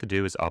 All you have to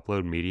do is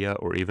upload media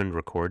or even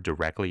record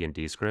directly in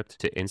Descript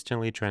to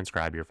instantly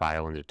transcribe your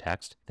file into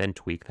text, then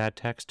tweak that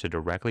text to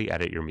directly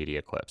edit your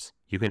media clips.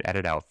 You can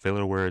edit out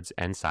filler words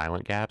and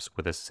silent gaps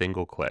with a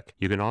single click.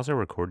 You can also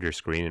record your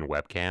screen and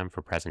webcam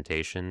for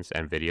presentations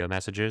and video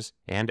messages,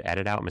 and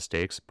edit out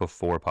mistakes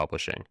before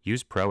publishing.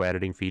 Use pro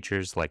editing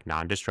features like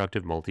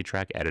non-destructive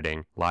multi-track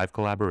editing, live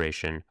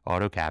collaboration,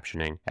 auto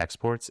captioning,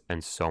 exports,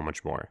 and so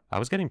much more. I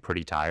was getting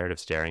pretty tired of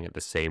staring at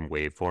the same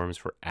waveforms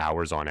for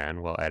hours on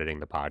end while editing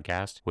the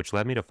podcast, which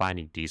led me to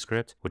finding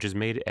Descript, which has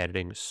made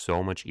editing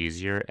so much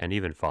easier and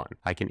even fun.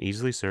 I can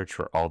easily search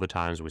for all the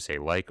times we say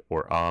like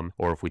or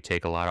if we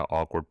take a lot of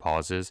awkward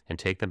pauses and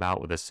take them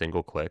out with a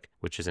single click,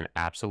 which is an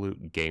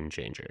absolute game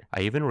changer. I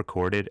even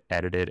recorded,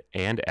 edited,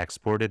 and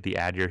exported the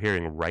ad you're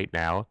hearing right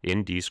now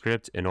in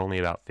Descript in only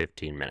about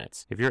 15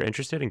 minutes. If you're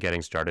interested in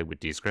getting started with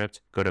Descript,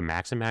 go to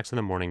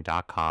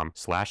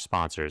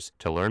maxandmaxinthemorning.com/sponsors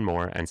to learn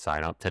more and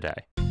sign up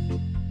today.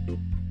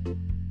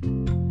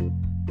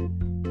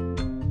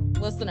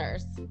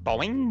 Listeners,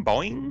 Boing,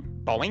 boing,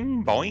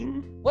 boing,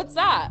 boing. what's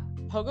that?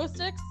 Pogo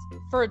sticks?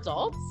 For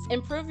adults,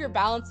 improve your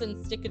balance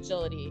and stick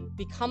agility,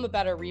 become a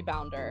better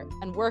rebounder,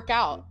 and work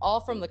out, all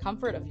from the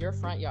comfort of your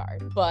front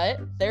yard. But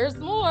there's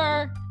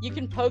more! You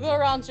can pogo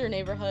around your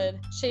neighborhood,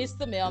 chase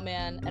the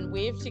mailman, and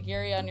wave to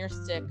Gary on your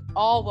stick,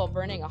 all while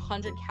burning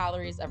 100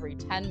 calories every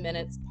 10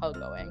 minutes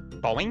pogoing.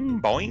 Boing,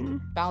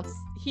 boing. Bounce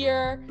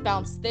here,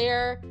 bounce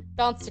there,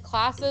 bounce to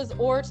classes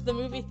or to the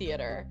movie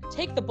theater.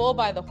 Take the bull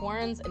by the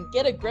horns and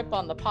get a grip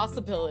on the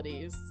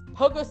possibilities.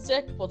 Pogo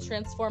Stick will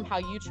transform how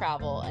you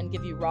travel and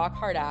give you rock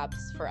hard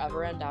abs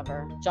forever and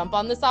ever. Jump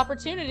on this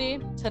opportunity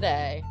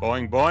today.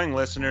 Boing, boing,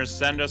 listeners,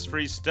 send us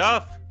free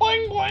stuff.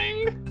 Boing,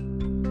 boing.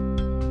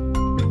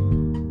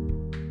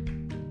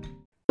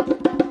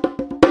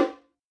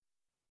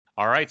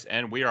 All right,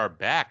 and we are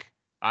back.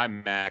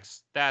 I'm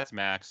Max. That's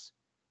Max.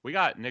 We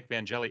got Nick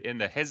Vangeli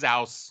in his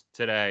house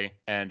today,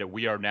 and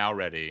we are now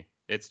ready.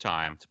 It's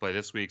time to play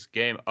this week's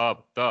game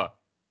of the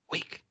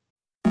week.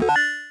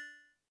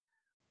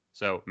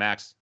 So,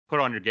 Max, put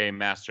on your game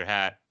master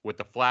hat with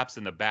the flaps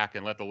in the back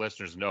and let the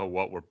listeners know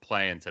what we're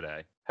playing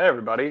today. Hey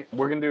everybody,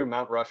 we're gonna do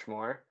Mount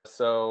Rushmore.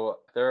 So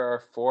there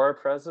are 4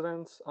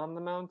 presidents on the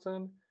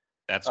mountain.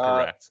 That's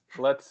correct.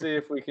 Let's see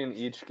if we can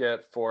each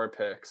get 4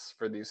 picks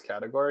for these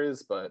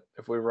categories, but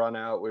if we run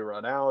out, we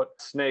run out.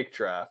 Snake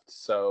draft.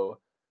 So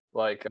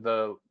like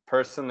the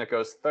person that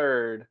goes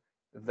third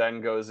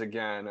then goes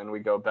again, and we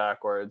go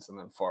backwards and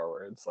then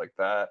forwards like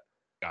that.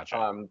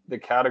 Gotcha. The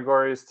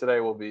categories today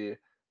will be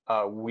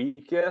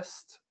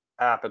weakest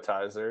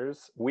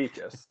appetizers.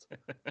 Weakest.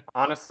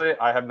 Honestly,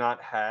 I have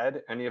not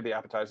had any of the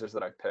appetizers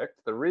that I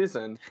picked. The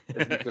reason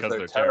is because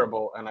they're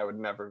terrible, and I would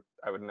never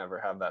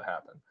have that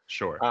happen.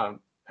 Sure.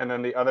 And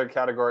then the other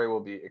category will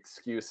be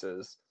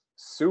excuses.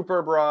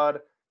 Super broad.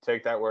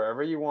 Take that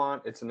wherever you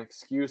want. It's an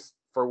excuse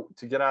to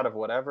get out of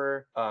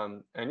whatever.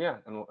 And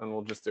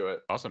we'll just do it.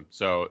 Awesome.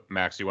 So,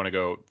 Max, you want to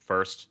go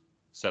first?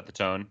 Set the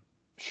tone.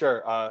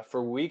 Sure.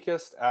 For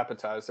weakest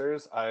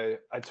appetizers, I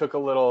took a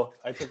little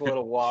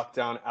walk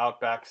down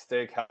Outback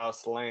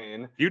Steakhouse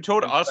Lane. You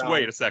told us.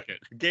 Wait a second.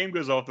 The game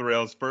goes off the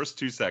rails first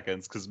 2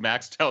 seconds because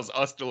Max tells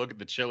us to look at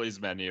the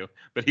Chili's menu,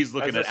 but he's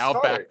looking at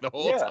Outback the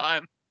whole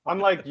time. I'm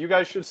like, you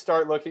guys should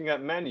start looking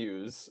at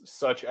menus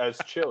such as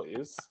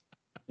Chili's.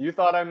 You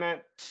thought I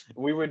meant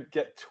we would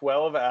get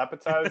 12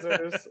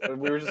 appetizers and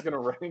we were just gonna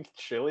rank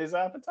Chili's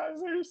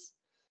appetizers?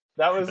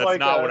 That was That's like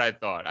not what I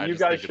thought. I you just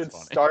guys think it's should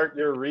funny. start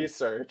your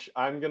research.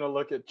 I'm gonna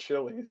look at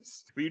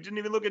Chili's. But you didn't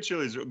even look at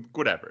Chili's.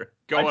 Whatever.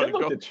 I did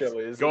look at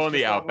Chili's. Go It's on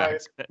the just not my-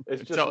 Outbacks.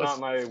 It's just Tell not us.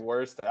 my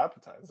worst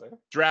appetizer.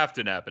 Draft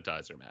an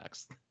appetizer,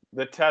 Max.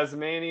 The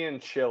Tasmanian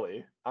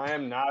chili. I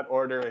am not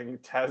ordering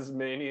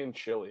Tasmanian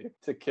chili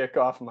to kick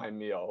off my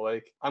meal.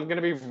 Like, I'm going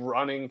to be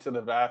running to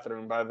the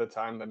bathroom by the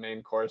time the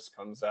main course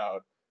comes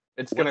out.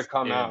 It's going to What's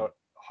come in? out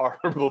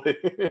horribly.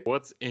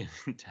 What's in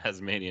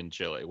Tasmanian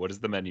chili? What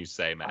does the menu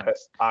say,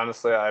 Max?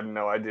 Honestly, I have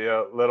no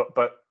idea.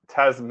 But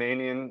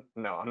Tasmanian,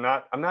 no,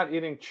 I'm not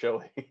eating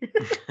chili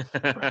for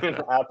an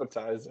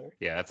appetizer.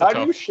 Yeah, it's a How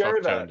tough, do you share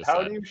tough tone that? to How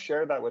set. do you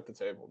share that with the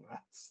table,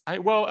 Max?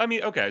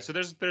 Okay, so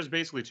there's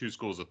basically two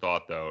schools of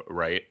thought, though,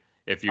 right?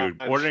 If you're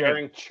I'm ordering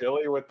sharing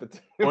chili with the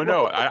table. well,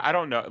 no, I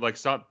don't know. Like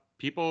some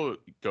people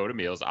go to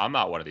meals. I'm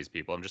not one of these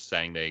people. I'm just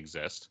saying they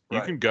exist. You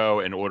Right. can go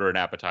and order an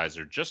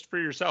appetizer just for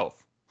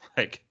yourself.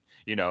 Like,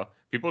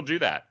 people do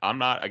that. I'm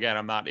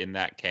not in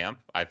that camp.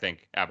 I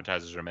think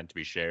appetizers are meant to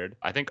be shared.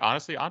 I think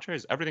honestly,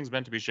 entrees, everything's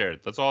meant to be shared.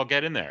 Let's all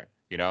get in there.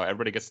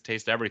 Everybody gets to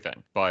taste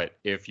everything. But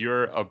if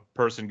you're a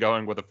person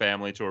going with a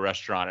family to a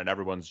restaurant and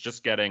everyone's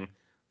just getting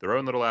their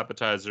own little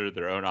appetizer,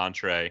 their own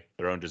entree,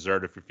 their own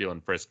dessert if you're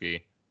feeling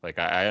frisky, like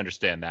I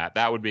understand that.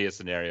 That would be a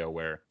scenario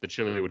where the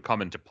chili would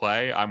come into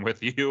play. I'm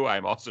with you.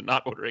 I'm also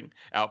not ordering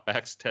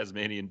Outback's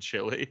Tasmanian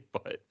chili,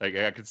 but like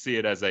I could see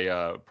it as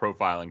a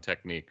profiling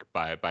technique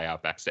by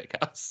Outback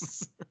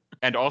Steakhouse.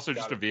 And also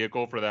just a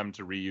vehicle for them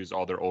to reuse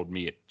all their old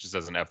meat, just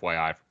as an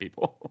FYI for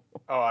people.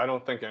 Oh, I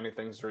don't think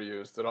anything's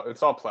reused.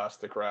 It's all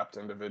plastic wrapped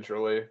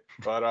individually.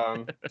 But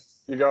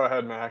you go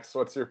ahead, Max.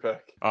 What's your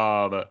pick?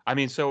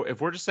 So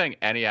if we're just saying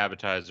any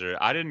appetizer,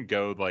 I didn't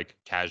go like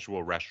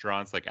casual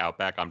restaurants like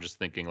Outback. I'm just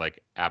thinking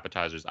like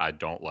appetizers I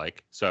don't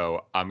like.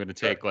 So I'm gonna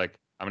take like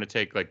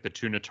the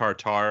tuna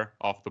tartare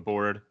off the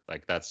board.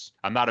 Like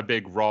I'm not a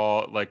big raw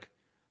like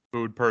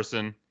food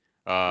person.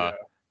 Yeah.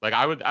 Like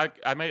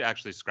I might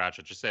actually scratch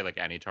it. Just say like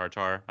any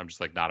tartare. I'm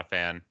just like not a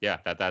fan. Yeah,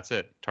 that's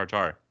it.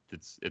 Tartare.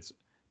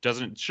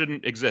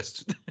 Shouldn't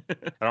exist. I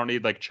don't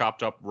need like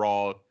chopped up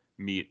raw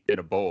meat in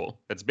a bowl.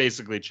 That's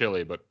basically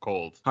chili but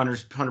cold.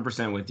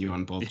 100% with you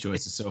on both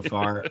choices so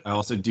far. I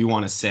also do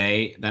want to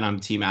say that I'm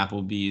Team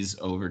Applebee's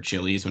over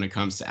Chili's when it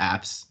comes to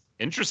apps.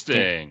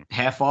 Interesting.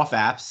 Half off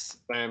apps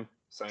Same.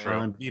 are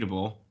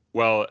unbeatable.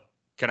 Well,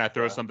 can I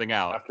throw something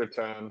out? After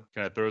 10,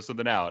 Can I throw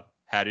something out?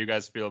 How do you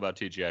guys feel about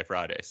TGI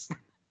Fridays?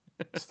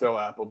 still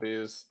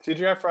Applebee's.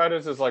 TGI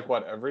Fridays is like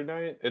what, every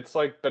night? It's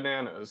like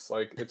bananas.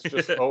 Like it's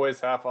just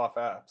always half off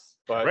apps.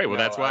 But Right. Well,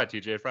 no, that's why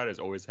TGI Fridays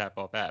always half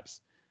off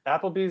apps.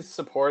 Applebee's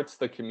supports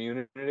the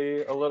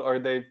community a little, or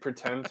they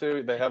pretend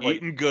to. They have like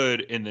Eating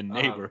good in the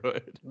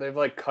neighborhood. they've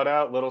like cut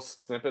out little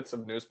snippets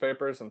of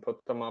newspapers and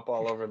put them up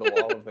all over the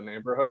wall of the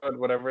neighborhood,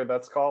 whatever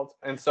that's called.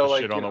 And so The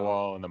like shit on the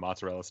wall and the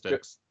mozzarella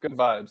sticks. good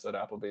vibes at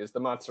Applebee's. The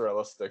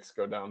mozzarella sticks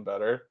go down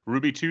better.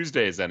 Ruby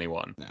Tuesdays,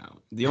 anyone?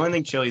 No. The only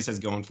thing Chili's has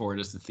going for it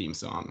is the theme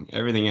song.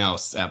 Everything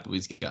else,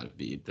 Applebee's got to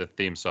beat. The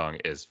theme song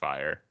is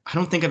fire. I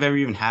don't think I've ever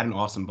even had an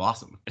Awesome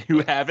Blossom. You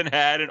haven't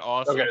had an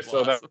awesome Okay,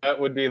 so blossom. that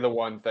would be the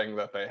one thing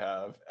that they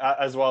have,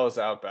 as well as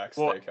Outback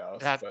Well,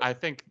 Steakhouse.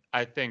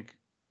 I think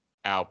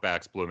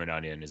Outback's Bloomin'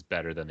 Onion is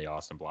better than the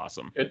Awesome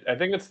Blossom. I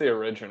think it's the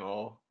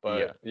original,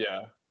 but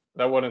yeah,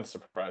 that wouldn't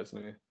surprise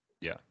me.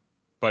 Yeah.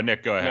 But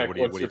Nick, go ahead. Nick, What are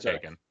you what's your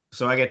pick? taking?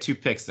 So I get two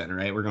picks then,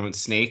 right? We're going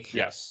snake.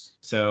 Yes.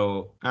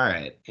 So, all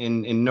right.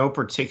 In no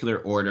particular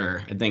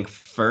order, I think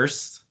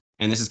first,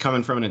 and this is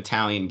coming from an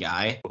Italian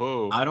guy,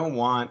 Oh. I don't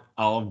want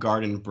Olive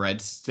Garden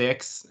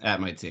breadsticks at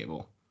my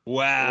table.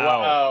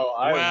 Wow.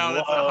 I Wow,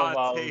 that's a love hot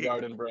Olive take.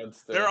 Garden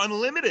breadsticks. They're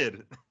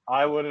unlimited.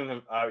 I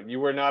wouldn't have. You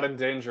were not in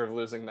danger of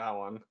losing that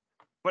one.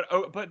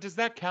 But does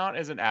that count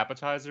as an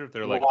appetizer if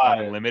they're like Why?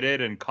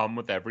 unlimited and come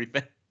with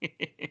everything?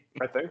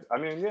 I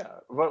mean, yeah.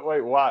 But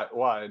wait,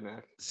 why,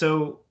 Nick?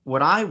 So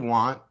what I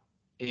want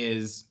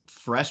is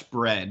fresh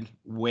bread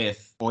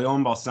with oil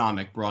and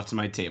balsamic brought to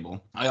my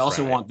table. I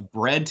also Right. want the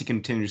bread to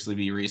continuously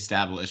be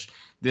reestablished.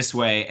 This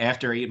way,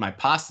 after I eat my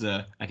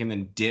pasta, I can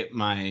then dip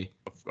my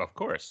Of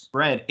course.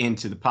 bread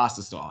into the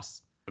pasta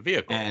sauce. The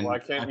vehicle. And Why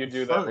can't I you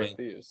do that prefer with it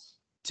these?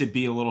 to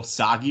be a little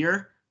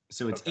soggier,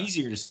 so it's Okay.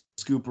 easier to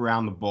scoop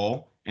around the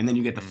bowl, and then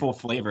you get the Mm. full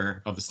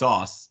flavor of the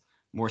sauce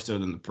more so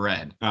than the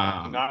bread.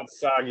 Not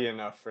soggy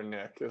enough for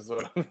Nick, is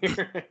what I'm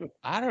hearing.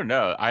 I don't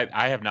know.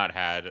 I have not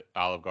had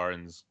Olive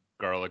Garden's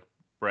garlic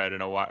bread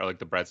in a while, or like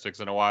the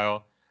breadsticks in a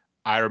while.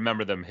 I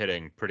remember them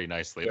hitting pretty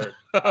nicely.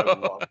 I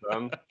love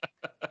them.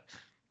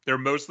 They're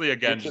mostly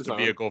again Each just his a own.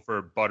 vehicle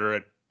for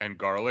butter and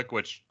garlic,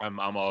 which I'm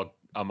all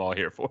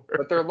here for.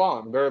 But they're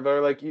long.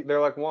 They're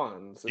like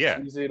wands. It's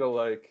Yeah. easy to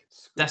like.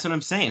 scoop. That's what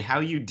I'm saying. How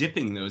are you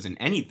dipping those in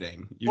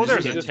anything? You Well,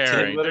 just there's a get- just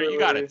tearing. You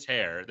got to literally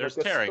tear. There's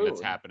like a tearing that's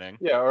spoon. happening.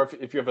 Yeah, or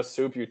if you have a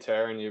soup, you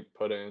tear and you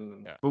put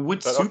in. Yeah. But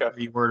what But soup okay. are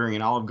you ordering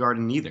in Olive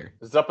Garden either?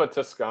 Zuppa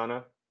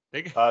Toscana.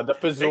 They, The got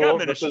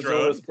Fazul is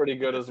minestrone. pretty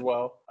good as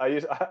well.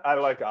 I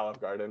like Olive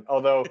Garden,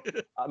 although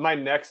my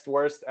next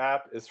worst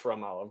app is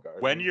from Olive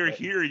Garden. When you're but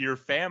here, you're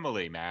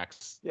family,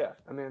 Max. yeah,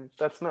 I mean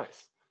that's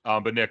nice.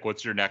 But Nick,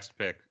 what's your next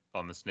pick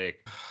on the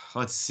snake?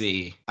 Let's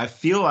see. I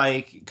feel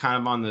like kind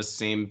of on the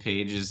same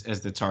page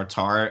as the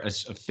tartare, a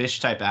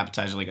fish type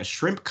appetizer, like a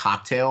shrimp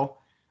cocktail.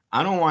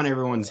 I don't want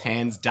everyone's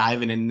hands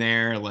diving in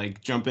there, like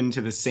jumping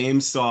into the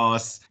same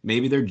sauce.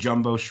 Maybe they're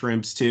jumbo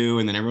shrimps too,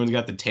 and then everyone's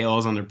got the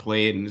tails on their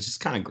plate, and it's just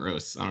kind of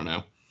gross. I don't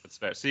know. That's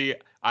fair. See,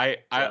 I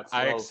That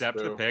smells accept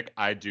the too. pick.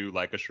 I do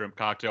like a shrimp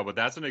cocktail, but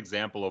that's an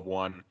example of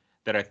one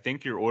that I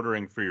think you're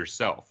ordering for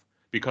yourself.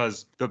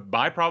 Because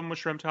my problem with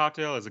shrimp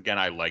cocktail is, again,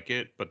 I like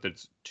it, but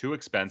it's too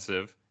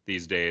expensive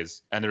these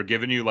days, and they're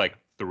giving you like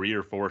 3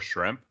 or 4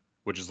 shrimp,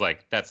 which is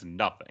like, that's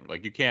nothing.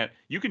 Like, you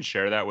can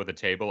share that with a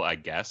table, I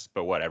guess,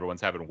 but what,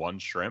 everyone's having 1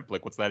 shrimp?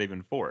 Like, what's that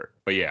even for?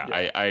 But yeah,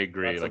 I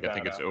agree. That's a Like, I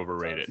think bad it's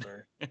overrated.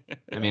 appetizer.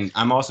 I mean,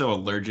 I'm also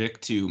allergic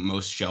to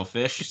most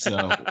shellfish,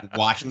 so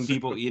watching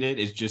people eat it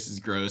is just as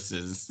gross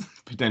as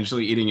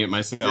potentially eating it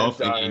myself.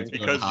 Yeah, and dying. needing to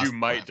go to the Because you hospital.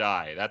 might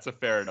die. That's a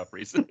fair enough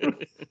reason.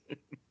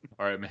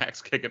 All right,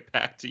 Max, kick it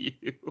back to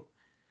you.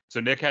 So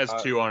Nick has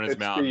 2 on his it's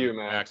to mountain. you,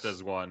 Max Max.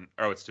 has 1.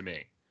 Oh, it's to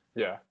me.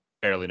 Yeah,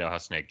 Barely know how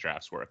snake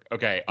drafts work.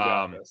 Okay, you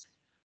got this.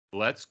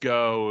 let's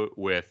go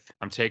with,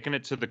 I'm taking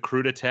it to the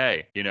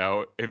crudité. You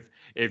know, if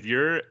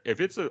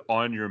it's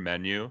on your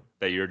menu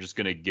that you're just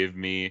gonna give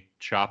me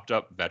chopped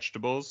up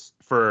vegetables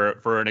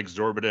for an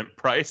exorbitant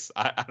price,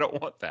 I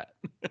don't want that.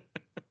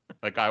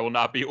 Like, I will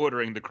not be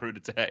ordering the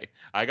crudité.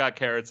 I got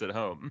carrots at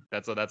home.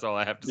 That's all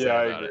I have to say Yeah,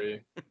 I about it. agree.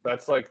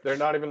 That's like they're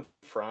not even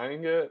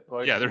frying it.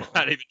 Like, Yeah, they're come on.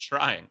 not even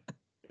trying.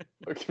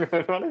 Like,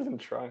 they're not even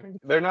trying.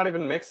 They're not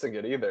even mixing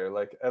it either.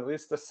 Like, at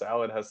least the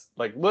salad has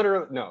like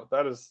literally no.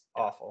 That is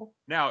awful.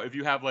 Now, if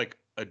you have like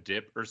a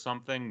dip or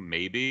something,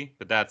 maybe,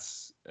 but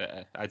that's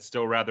I'd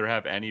still rather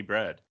have any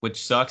bread.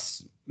 Which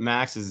sucks,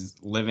 Max, is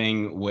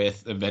living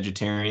with a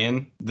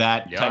vegetarian.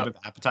 That Yup. type of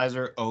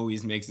appetizer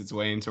always makes its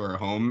way into our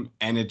home,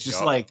 and it's just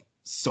Yup. like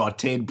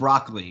sauteed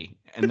broccoli,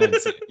 and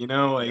that's it. You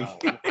know,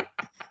 like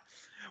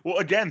Well,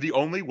 again, the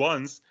only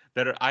ones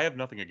that are, I have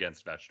nothing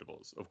against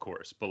vegetables, of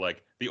course, but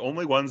like the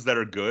only ones that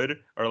are good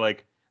are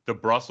like the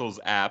Brussels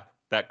app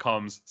that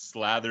comes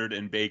slathered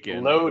in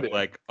bacon Loaded. with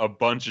like a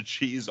bunch of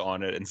cheese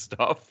on it and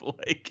stuff.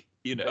 Like,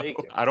 you know,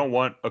 Bacon. I don't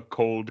want a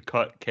cold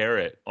cut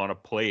carrot on a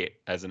plate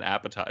as an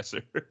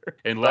appetizer,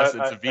 unless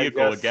But it's a I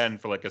vehicle guess again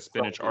for like a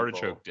spinach people-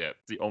 artichoke dip.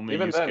 It's the only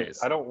Even use then,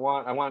 case. I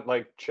want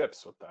like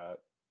chips with that.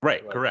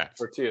 Right, Like, correct.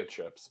 Tortilla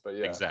chips, but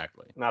yeah,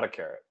 Exactly. not a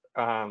carrot.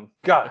 God.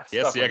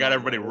 Yeah, stuff see, I in got my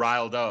everybody nose.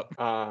 riled up.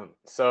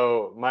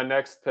 So my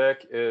next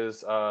pick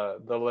is the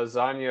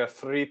lasagna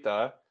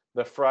fritta,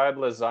 the fried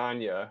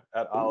lasagna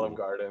at Olive Ooh.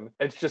 Garden.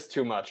 It's just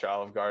too much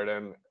Olive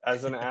Garden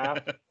as an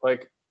app.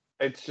 Like,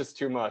 it's just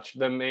too much.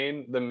 The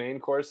main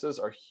courses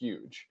are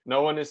huge.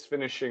 No one is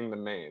finishing the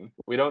main.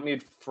 We don't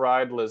need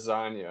fried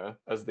lasagna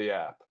as the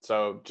app.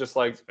 So just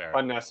like That's fair.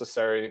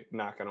 unnecessary,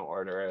 not gonna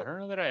order I it. don't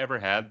know that I ever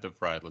had the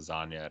fried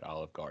lasagna at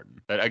Olive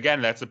Garden. But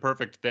again, that's a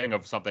perfect thing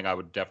of something I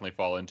would definitely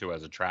fall into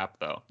as a trap,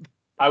 though.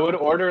 I would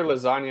order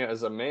lasagna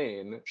as a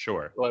main.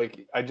 Sure.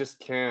 Like, I just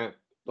can't.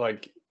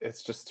 Like,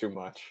 it's just too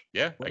much.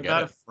 Yeah, what I get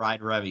about it. a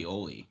fried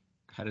ravioli?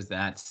 How does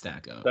that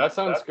stack up? That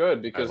sounds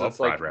good because love it's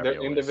like fried they're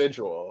raviolis.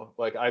 individual.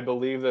 Like, I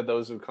believe that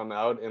those would come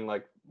out in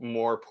like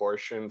more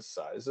portion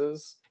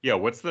sizes. Yeah,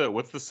 what's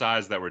the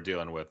size that we're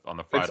dealing with on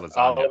the fried It's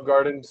lasagna? Olive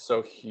Garden,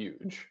 so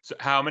huge. So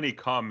how many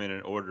come in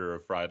an order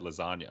of fried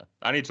lasagna?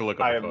 I need to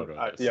look up a photo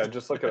of this. Yeah,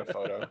 just look at a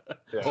photo.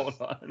 Yeah.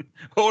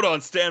 Hold on,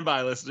 stand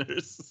by,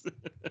 listeners.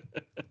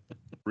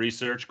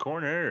 Research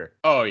corner.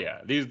 Oh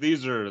yeah,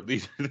 these are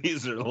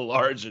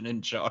large and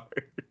in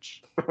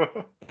charge.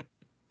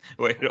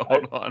 Wait,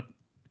 hold on.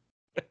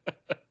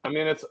 I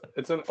mean, it's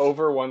an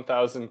over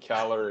 1,000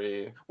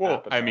 calorie.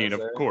 Well, I mean, of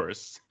appetizer.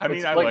 course. I mean,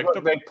 It's I like, like look,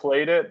 the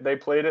they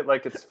played it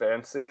like it's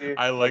fancy.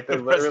 I like they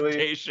the literally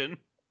presentation.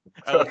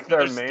 I took like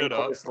their that they're main stood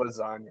up. course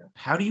lasagna.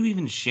 How do you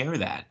even share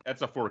that?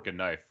 That's a fork and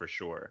knife for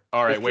sure.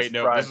 All right, It's wait, just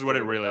no, fried this is what it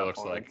food at really that looks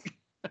point.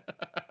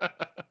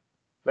 like.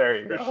 There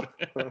you go.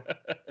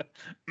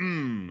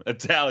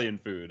 Italian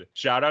food.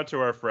 Shout out to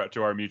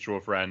our mutual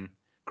friend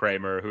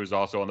Kramer, who's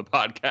also on the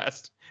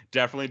podcast.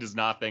 Definitely does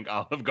not think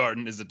Olive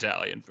Garden is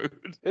Italian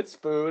food. It's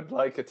food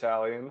like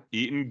Italian.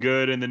 Eating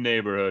good in the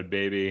neighborhood,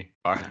 baby.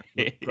 All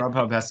right.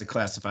 Grubhub has to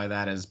classify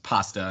that as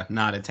pasta,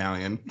 not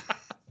Italian.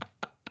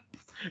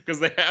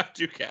 Because they have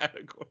 2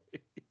 categories.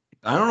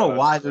 I don't know That's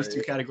why those 2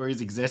 great.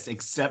 categories exist,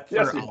 except for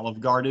Yes, Olive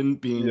Garden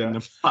being in Yeah.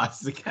 the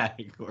pasta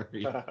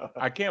category.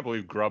 I can't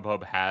believe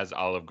Grubhub has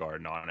Olive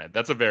Garden on it.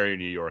 That's a very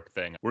New York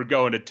thing. We're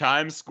going to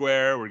Times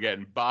Square. We're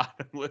getting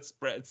bottomless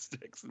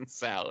breadsticks and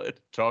salad.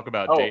 Talk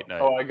about date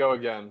night. I go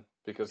again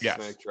because Yes.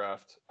 snake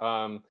draft.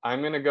 I'm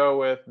gonna go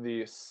with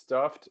the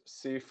stuffed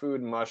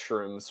seafood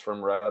mushrooms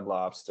from Red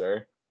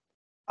Lobster.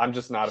 I'm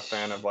just not a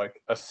fan of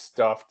like a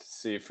stuffed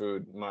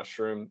seafood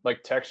mushroom,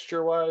 like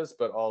texture wise,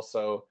 but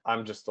also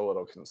I'm just a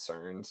little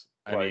concerned.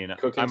 I Like mean,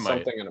 cooking I might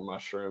something in a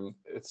mushroom,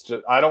 it's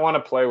just I don't want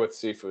to play with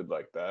seafood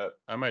like that.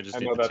 just I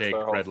need know to that's take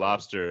their whole Red thing.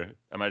 Lobster.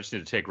 I might just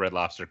need to take Red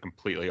Lobster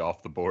completely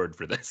off the board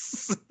for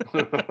this.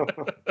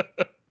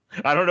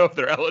 I don't know if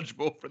they're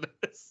eligible for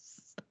this.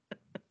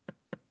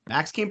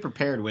 Max came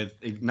prepared with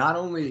not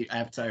only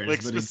appetizers,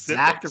 Like but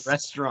exact specifics.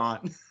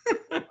 restaurant.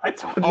 I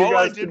told you All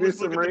I guys to did do was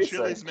some look at the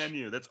Chili's research.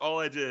 menu. That's all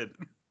I did.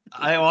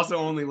 I also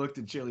only looked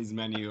at Chili's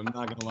menu. I'm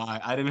not gonna lie.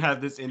 I didn't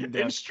have this in-depth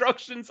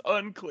Instructions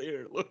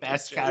unclear. Look at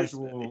best Chili's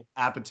casual menu.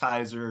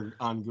 appetizer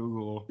on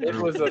Google. It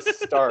was a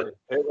start.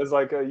 It was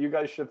like you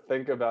guys should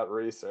think about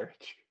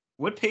research.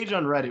 What page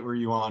on Reddit were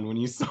you on when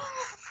you saw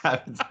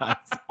appetizer?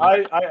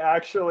 I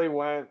actually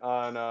went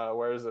on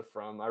where is it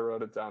from? I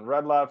wrote it down.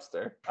 Red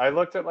Lobster. I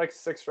looked at like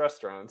 6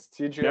 restaurants.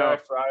 TGI No.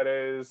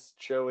 Fridays,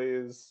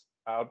 Chili's,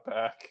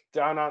 Outback.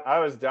 I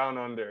was down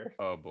under.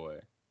 Oh boy.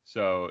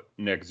 So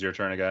Nick, it's your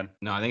turn again.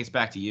 No, I think it's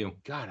back to you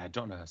God, I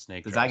don't know how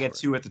snake. because I get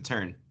drafts 2 at the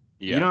turn.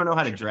 Yeah. You don't know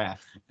how to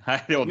draft.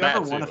 I know You that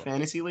ever won a too.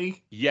 fantasy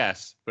league?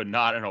 Yes, but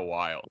not in a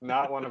while.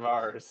 Not one of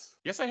ours.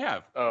 Yes, I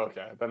have. Oh,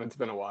 okay. Then it's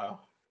been a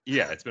while.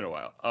 Yeah, it's been a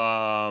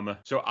while.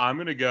 So I'm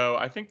gonna go.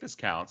 I think this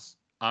counts.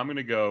 I'm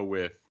gonna go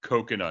with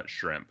coconut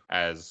shrimp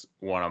as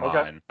one of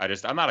Okay. mine.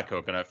 I'm not a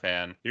coconut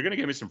fan. You're gonna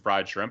give me some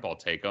fried shrimp, I'll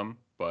take them,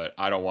 but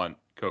I don't want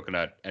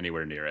coconut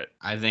anywhere near it.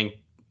 I think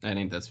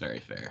that's very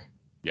fair.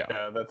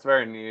 Yeah, that's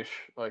very niche.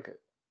 Like,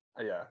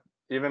 yeah.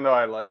 Even though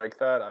I like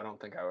that, I don't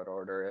think I would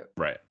order it.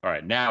 Right. All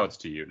right. Now it's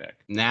to you, Nick.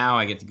 Now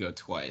I get to go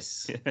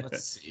twice.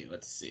 Let's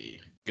see.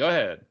 Go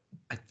ahead.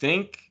 I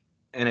think,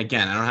 and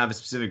again, I don't have a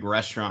specific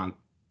restaurant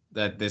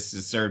that this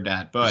is served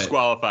at, but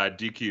Disqualified,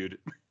 DQ'd.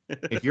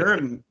 if you're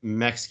a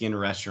Mexican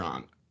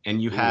restaurant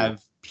and you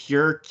have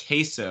pure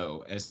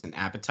queso as an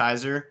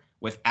appetizer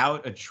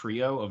without a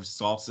trio of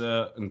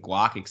salsa and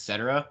guac,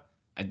 etc.,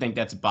 I think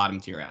that's a bottom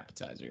tier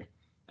appetizer.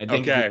 I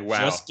think if Okay, you're wow.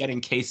 just getting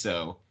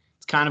queso,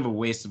 it's kind of a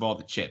waste of all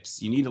the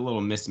chips. You need a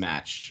little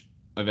mismatch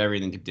of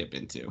everything to dip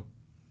into.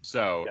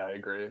 So Yeah, I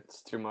agree.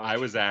 It's too much.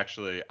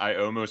 I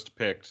almost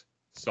picked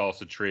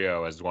salsa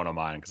trio as one of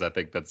mine because I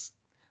think that's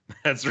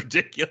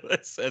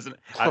ridiculous.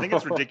 I think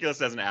it's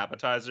ridiculous as an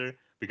appetizer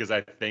because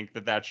I think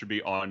that should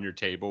be on your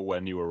table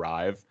when you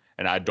arrive,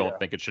 and I don't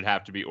think it should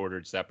have to be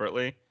ordered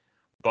separately.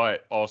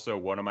 But also,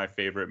 one of my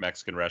favorite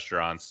Mexican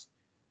restaurants,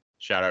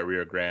 shout out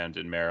Rio Grande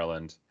in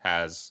Maryland,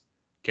 has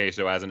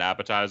queso as an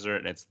appetizer,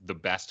 and it's the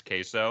best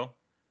queso.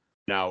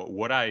 Now,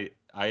 what I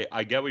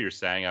get what you're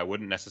saying. I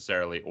wouldn't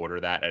necessarily order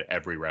that at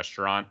every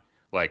restaurant,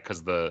 like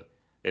because the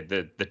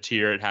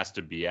tier it has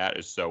to be at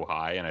is so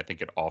high, and I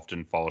think it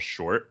often falls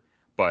short.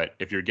 But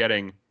if you're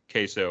getting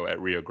queso at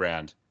Rio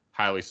Grande,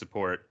 highly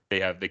support.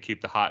 They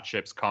keep the hot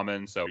chips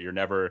coming, so you're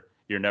never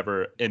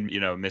in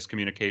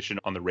miscommunication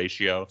on the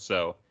ratio.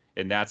 So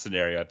in that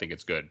scenario, I think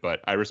it's good. But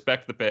I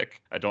respect the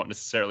pick. I don't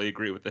necessarily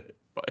agree with it.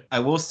 But I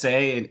will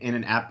say in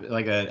an app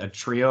like a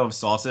trio of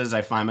salsas,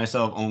 I find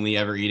myself only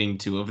ever eating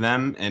 2 of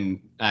them and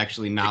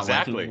actually not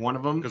liking one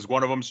of them. Because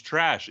one of them's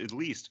trash, at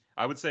least.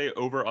 I would say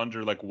over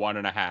under like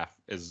 1.5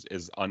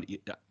 is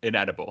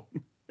inedible.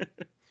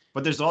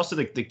 But there's also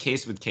the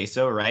case with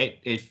queso, right?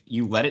 If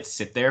you let it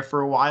sit there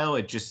for a while,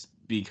 it just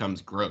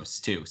becomes gross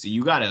too. So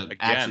you gotta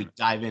actually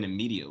dive in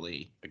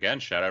immediately. Again,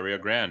 shout out Rio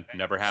Grande.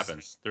 Never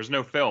happens. There's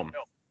no film.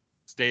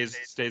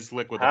 Stays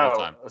liquid the whole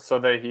time. So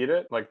they heat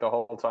it like the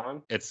whole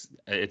time? It's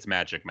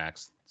magic,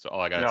 Max. So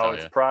all I gotta No, tell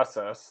it's you.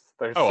 processed.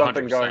 There's 100%,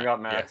 something going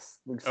on, Max.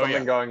 There's Oh, yeah.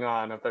 something going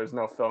on if there's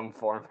no film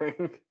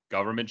forming.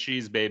 Government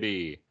cheese,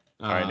 baby.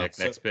 All right, Nick.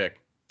 So Next pick.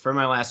 for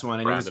my last one,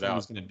 I knew Round this it one out.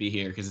 was gonna be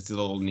here because it's a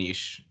little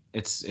niche.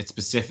 It's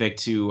specific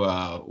to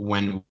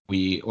when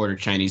we order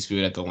Chinese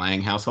food at the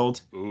Lang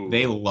household. Ooh.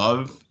 They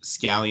love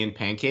scallion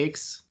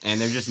pancakes,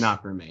 and they're just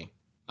not for me.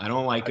 I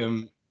don't like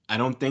them. I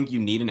don't think you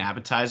need an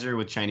appetizer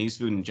with Chinese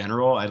food in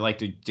general. I'd like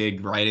to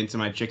dig right into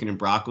my chicken and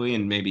broccoli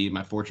and maybe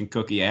my fortune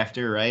cookie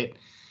after, right?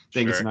 I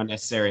think it's an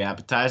unnecessary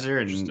appetizer,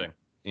 and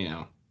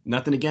Interesting.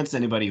 Nothing against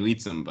anybody who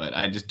eats them, but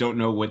I just don't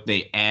know what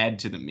they add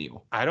to the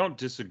meal. I don't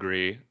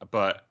disagree,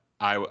 but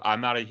I'm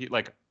not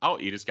I'll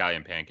eat a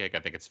scallion pancake. I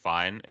think it's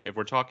fine. If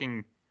we're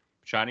talking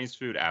Chinese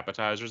food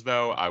appetizers,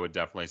 though, I would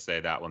definitely say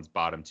that one's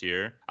bottom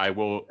tier. I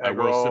will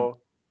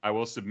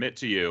submit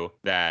to you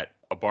that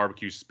a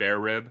barbecue spare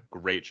rib,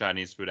 great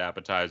Chinese food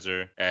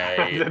appetizer.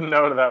 I didn't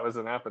know that was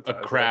an appetizer.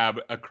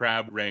 A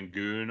crab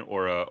rangoon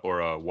or a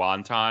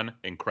wonton,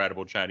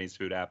 incredible Chinese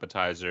food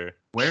appetizer.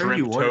 Where are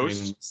you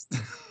ordering?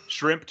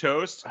 Shrimp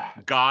toast,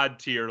 god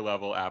tier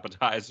level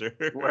appetizer.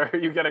 Where are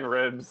you getting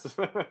ribs?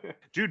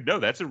 Dude, no,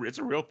 it's a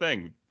real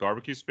thing.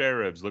 Barbecue spare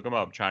ribs, look them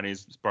up.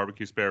 Chinese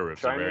barbecue spare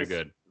ribs are very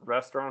good.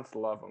 Restaurants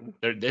love them.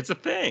 It's a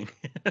thing.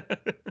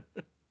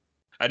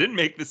 I didn't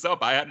make this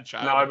up. I had a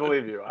child. No, I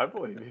believe you. I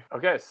believe you.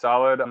 Okay,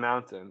 solid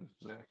mountain,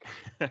 Nick.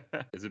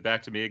 Is it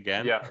back to me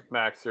again? Yeah,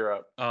 Max, you're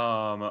up.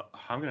 I'm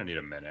gonna need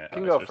a minute. You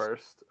can go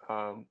first.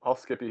 I'll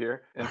skip you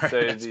here and All right,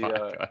 say that's fine.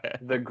 Go ahead.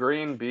 the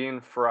green bean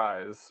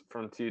fries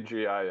from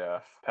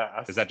TGIF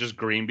pass. Is that just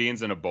green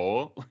beans in a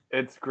bowl?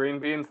 It's green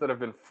beans that have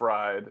been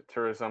fried to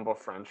resemble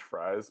French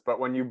fries, but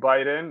when you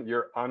bite in,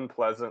 you're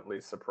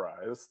unpleasantly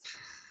surprised.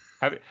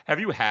 Have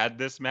you had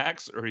this,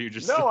 Max, or are you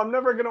just? No, I'm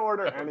never gonna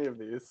order any of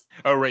these.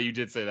 Oh right, you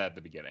did say that at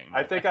the beginning.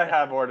 I think I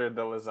have ordered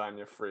the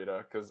lasagna Fritta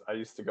because I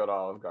used to go to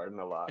Olive Garden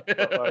a lot.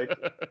 But like,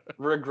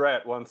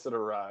 regret once it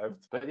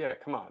arrived. But yeah,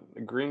 come on,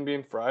 the green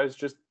bean fries.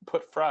 Just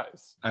put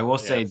fries. I will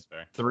Yeah, say that's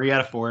fair. 3 out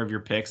of 4 of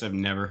your picks I've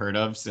never heard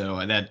of,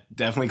 so that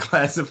definitely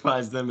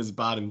classifies them as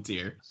bottom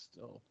tier.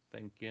 Still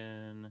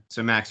thinking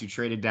So Max, you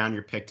traded down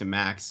your pick to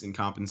Max in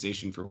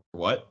compensation for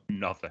what?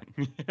 nothing.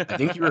 I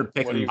think you were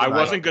picking. you I got?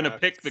 wasn't gonna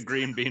Max? pick the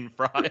green bean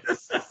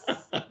fries.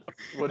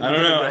 What I are you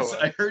don't know. gonna go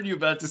I with? heard you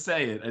about to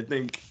say it. I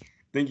think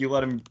you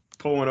let him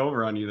pull one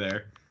over on you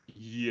there.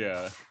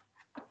 Yeah.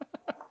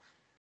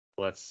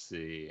 Let's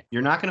see.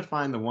 You're not gonna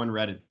find the one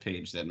Reddit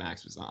page that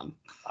Max was on.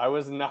 I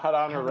was not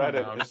on a Oh,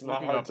 Reddit. no, I'm It's just not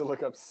looking hard up- to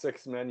look up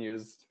 6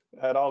 menus.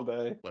 Had all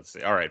day. Let's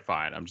see. All right,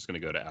 fine. I'm just gonna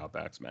go to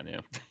Outback's menu.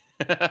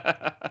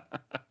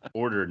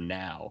 Order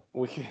now.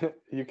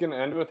 You can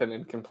end with an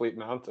incomplete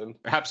mountain.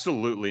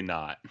 Absolutely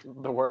not.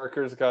 The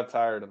workers got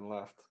tired and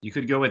left. You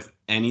could go with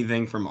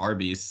anything from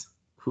Arby's.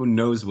 Who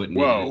knows what meat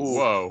Whoa, it is?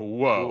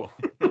 whoa,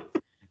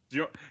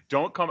 whoa.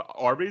 Don't come.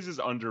 Arby's is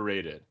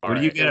underrated. What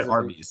do you get at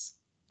Arby's?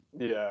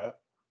 Yeah.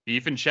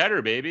 Beef and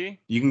cheddar, baby.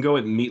 You can go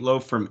with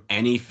meatloaf from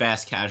any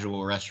fast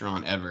casual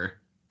restaurant ever.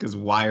 Because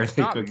why are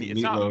they cooking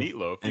It's not meatloaf?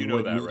 meatloaf. and You know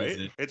what that, meat is right?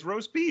 it? It's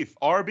roast beef.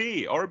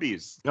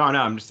 Arby's. No,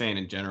 I'm just saying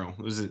in general.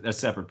 It was a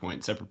separate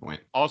point.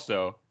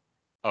 Also,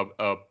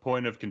 a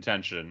point of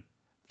contention.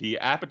 The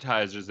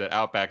appetizers at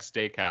Outback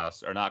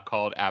Steakhouse are not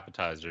called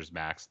appetizers,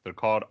 Max. They're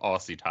called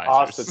Aussietizers.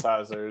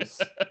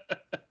 Ossitizers.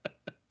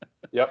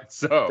 Yep.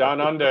 So Down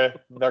under,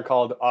 they're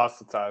called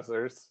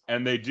ossitizers.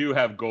 and they do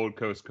have Gold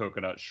Coast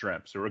coconut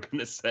shrimp, so we're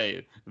gonna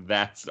say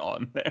that's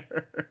on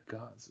there.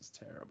 God, this is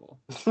terrible.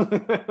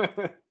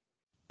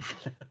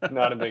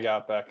 Not a big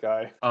Outback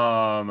guy.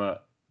 I'm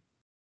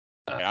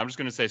just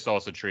gonna say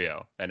salsa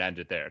trio and end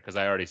it there because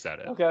I already said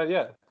it. Okay,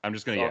 yeah. I'm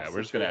just gonna Salsa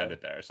we're just gonna trio. end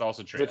it there.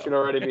 Salsa trio. It should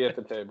already be at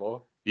the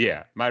table.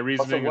 Yeah, my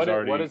reasoning what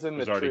is is in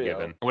the already trio?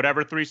 given.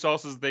 Whatever 3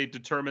 salsas they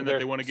determine that They're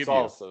they want to give you,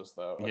 salsas,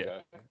 though. Yeah.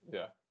 Okay.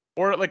 Yeah.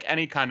 or like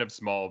any kind of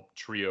small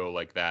trio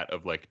like that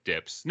of like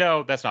dips.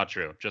 No, that's not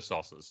true. Just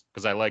salsas.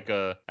 Because I like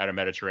at a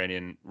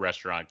Mediterranean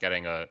restaurant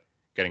getting a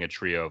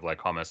trio of like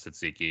hummus,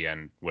 tzatziki,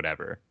 and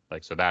whatever.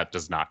 Like so that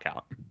does not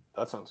count.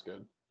 That sounds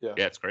good. Yeah.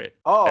 Yeah, it's great.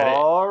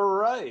 All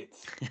right.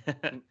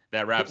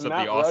 That wraps up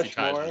Mount the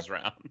Rushmore. Aussietizers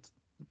round.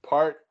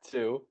 Part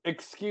 2.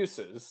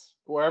 Excuses.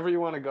 Wherever you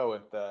want to go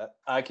with that.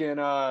 I can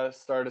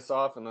start us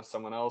off unless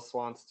someone else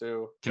wants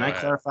to. Can Go I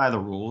ahead. clarify the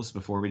rules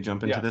before we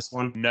jump into Yes. this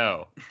one?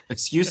 No.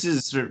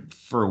 Excuses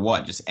for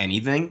what? Just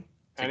anything?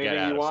 To get Anything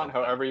out you of want,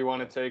 something. however you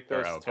want to take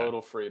Or, this, okay.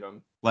 total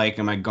freedom. Like,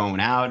 am I going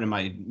out? Am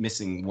I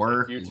missing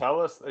work? You tell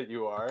us that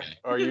you are, Okay.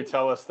 or you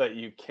tell us that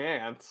you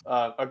can't.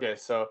 Okay,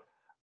 so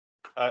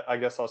I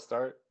guess I'll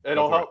start. Go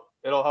It'll for it. help.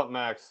 It'll help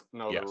Max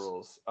know Yes. the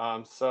rules.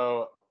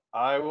 So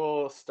I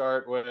will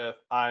start with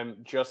I'm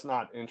just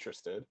not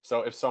interested.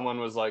 So if someone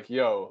was like,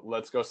 "Yo,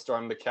 let's go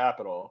storm the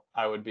Capitol,"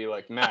 I would be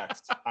like,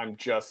 "Max, I'm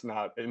just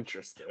not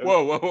interested."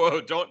 Whoa.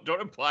 Don't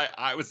imply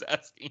I was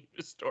asking you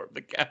to storm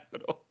the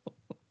Capitol.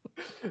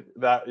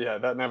 That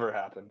never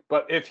happened.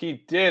 But if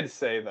he did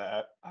say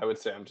that, I would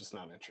say I'm just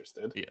not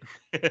interested.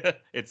 Yeah.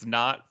 It's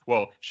not.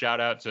 Well, shout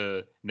out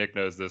to Nick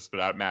knows this,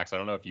 but Max, I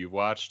don't know if you've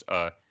watched.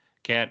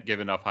 Can't give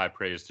enough high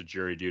praise to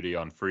Jury Duty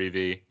on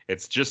Freevee.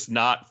 It's just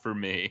not for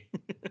me.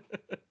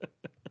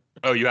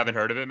 Oh, you haven't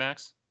heard of it,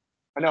 Max?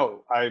 I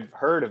know I've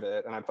heard of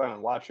it and I plan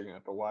on watching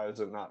it, but why is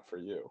it not for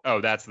you?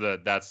 Oh, that's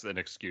an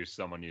excuse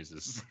someone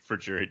uses for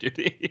Jury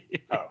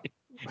Duty. Oh.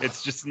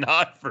 It's just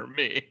not for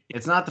me.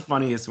 It's not the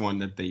funniest one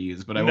that they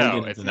use, but I No,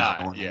 won't get it's into that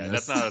not. one. Yeah, on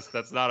that's this.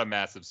 that's not a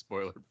massive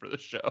spoiler for the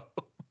show.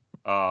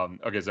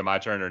 Okay, so my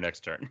turn or Nick's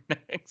turn?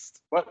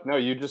 Next. What? No,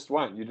 you just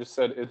went. You just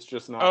said it's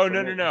just not. Oh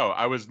for me. no.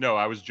 I was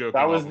joking.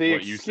 That was off of the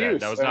what you said. That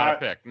excuse, was and not a I-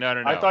 pick.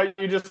 No. I thought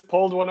you just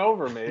pulled one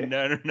over me.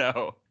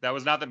 No. That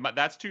was not the.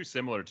 That's too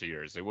similar to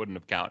yours. It wouldn't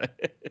have counted.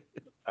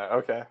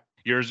 Okay.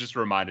 Yours just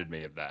reminded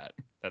me of that.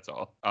 That's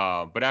all.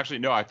 But actually,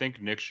 no. I think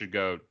Nick should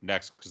go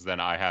next because then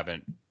I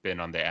haven't been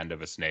on the end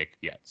of a snake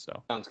yet.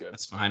 So Sounds good.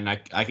 That's fine. I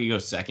could go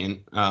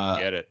second.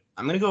 get it.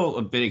 I'm going to go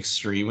a bit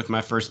extreme with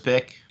my first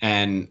pick.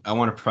 And I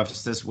want to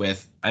preface this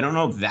with I don't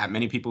know that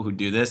many people who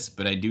do this,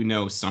 but I do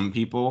know some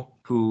people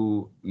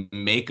who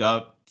make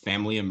up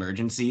family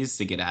emergencies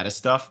to get out of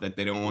stuff that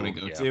they don't want to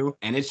Ooh, go yeah. to.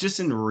 And it's just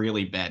in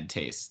really bad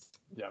taste.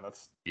 Yeah,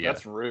 Yeah.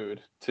 that's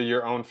rude to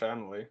your own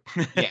family.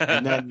 Yeah,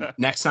 and then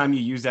next time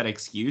you use that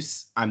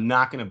excuse, I'm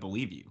not going to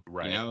believe you.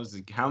 Right. You know, it's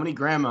like, how many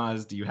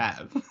grandmas do you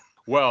have?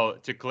 Well,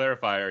 to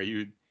clarify,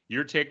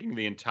 you're taking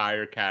the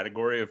entire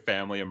category of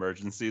family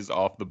emergencies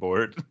off the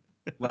board?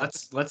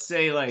 Let's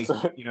say like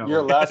So you know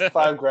your last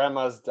 5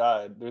 grandmas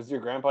died. Was your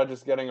grandpa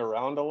just getting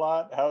around a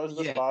lot? How is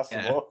this Yeah.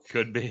 possible?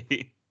 Could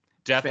be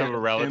death of a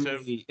relative.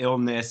 family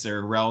illness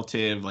or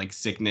relative like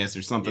sickness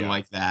or something Yeah.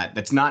 like that.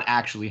 That's not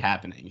actually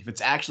happening. If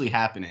it's actually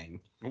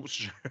happening, Oh,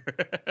 sure.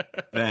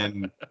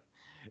 then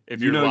If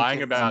you you're know you lying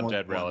can't have about more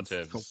dead than one,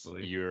 relatives,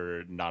 hopefully.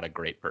 you're not a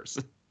great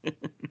person.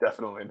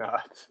 Definitely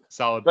not.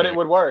 Solid But pick. it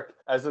would work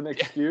as an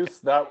excuse.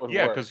 That would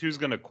Yeah, work. because who's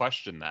gonna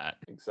question that?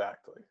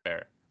 Exactly.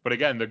 Fair. But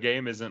again, the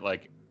game isn't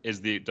like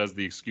does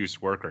the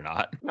excuse work or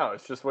not? No,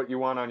 it's just what you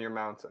want on your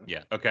mountain.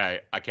 Yeah.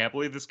 Okay. I can't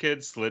believe this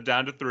kid slid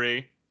down to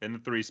 3 in the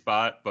 3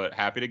 spot, but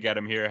happy to get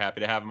him here.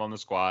 Happy to have him on the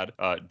squad.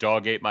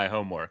 Dog ate my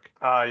homework.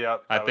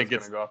 Yep. I that think was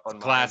it's gonna go up on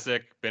mine.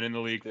 classic. Been in the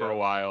league for a Yeah.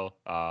 while.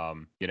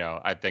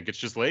 I think it's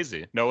just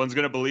lazy. No one's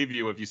gonna believe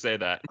you if you say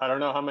that. I don't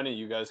know how many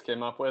you guys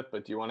came up with,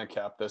 but do you want to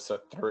cap this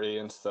at 3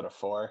 instead of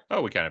 4?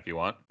 Oh, we can if you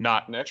want.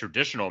 Not Nick?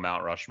 traditional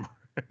Mount Rushmore.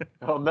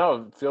 Oh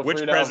no, feel Which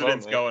free to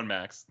president's outvote me. going,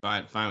 Max?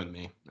 fine with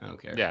me. I don't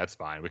care. Yeah, it's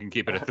fine. We can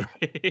keep it at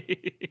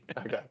 3.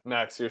 Okay,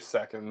 Max, you're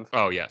second.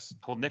 Oh yes.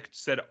 Well, Nick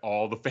said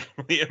all the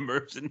family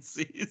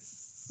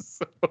emergencies.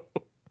 So.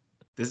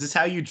 This is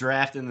how you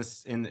draft in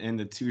this in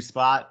the 2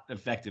 spot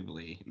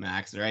effectively,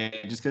 Max. Right?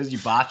 Just because you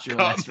botched your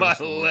Cut last my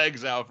score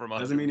legs out from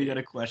under doesn't mean you me. got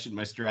to question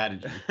my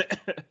strategy.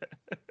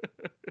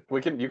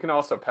 You can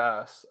also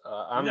pass.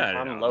 I'm no,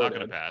 I'm I'm loaded. not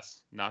gonna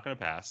pass. Not gonna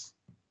pass.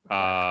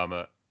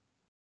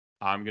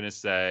 I'm gonna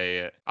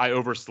say I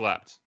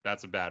overslept.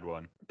 That's a bad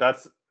one.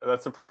 That's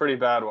a pretty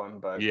bad one,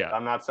 but Yeah.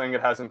 I'm not saying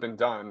it hasn't been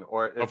done,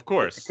 or Of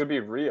course. it could be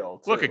real.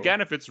 Too. Look again,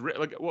 if it's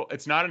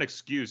it's not an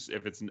excuse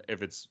if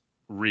it's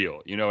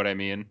real. You know what I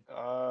mean?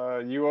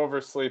 You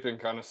oversleeping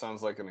kind of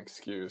sounds like an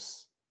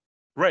excuse.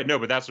 Right. No,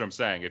 but that's what I'm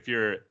saying.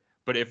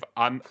 But if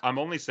I'm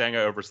only saying I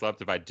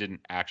overslept if I didn't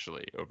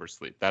actually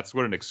oversleep. That's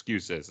what an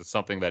excuse is. It's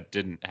something that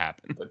didn't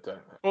happen. But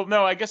Well,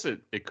 no, I guess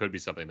it could be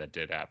something that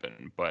did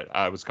happen, but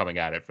I was coming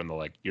at it from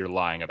the you're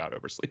lying about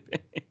oversleeping.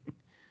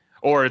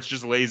 Or it's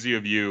just lazy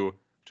of you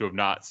to have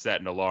not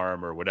set an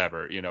alarm or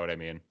whatever. You know what I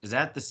mean? Is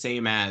that the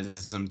same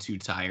as I'm too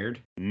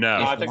tired? No,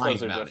 no, If I think lying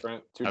those are about it.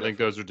 different. I think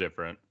those are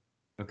different.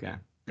 Okay.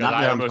 Because Not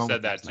I that I'm almost going said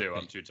with that this, my too.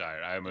 I'm pick. too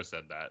tired. I almost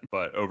said that,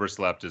 but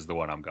overslept is the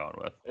one I'm going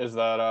with. Is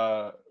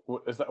that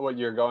what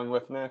you're going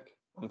with, Nick?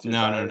 I'm too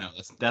No. tired.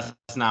 That's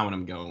not what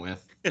I'm going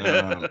with.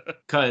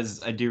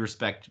 Because I do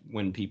respect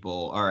when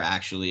people are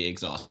actually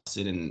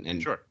exhausted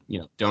and Sure.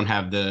 don't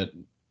have the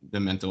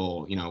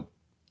mental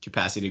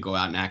capacity to go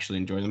out and actually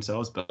enjoy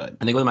themselves. But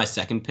I think with my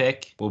second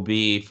pick will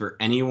be for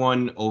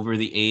anyone over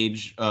the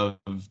age of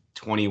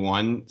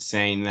 21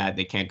 saying that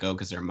they can't go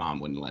because their mom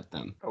wouldn't let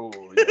them. Oh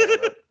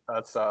yeah,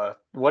 that's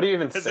what do you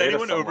even Has say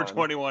anyone to over someone?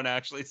 21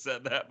 actually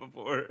said that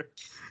before?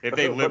 If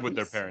they What live do with you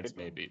their say parents, to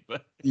them? maybe.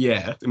 But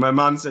Yeah, my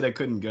mom said I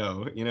couldn't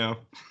go.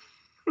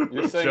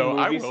 You're saying So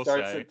I movie will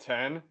starts say- at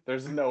 10?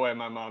 There's no way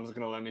my mom's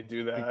gonna let me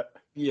do that.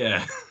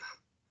 Yeah.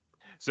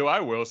 so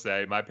I will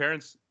say, my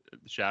parents,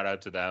 shout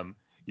out to them,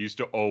 used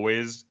to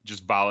always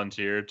just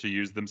volunteer to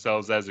use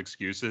themselves as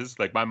excuses.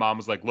 Like my mom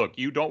was like, "Look,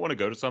 you don't want to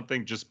go to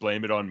something, just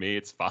blame it on me.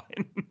 It's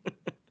fine,"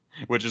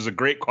 which is a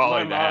great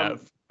quality My to mom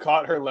have.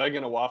 caught her leg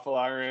in a waffle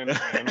iron,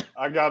 and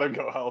I gotta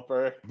go help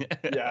her.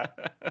 Yeah.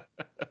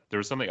 There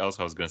was something else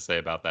I was going to say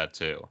about that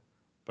too,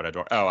 but I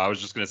don't. Oh, I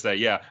was just going to say,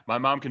 yeah, my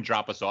mom can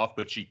drop us off,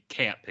 but she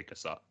can't pick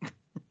us up.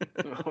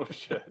 Oh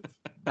shit.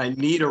 I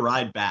need a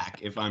ride back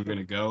if I'm going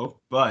to go,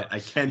 but I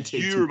can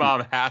take Your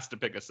mom has to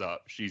pick us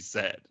up, she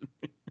said.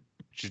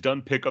 She's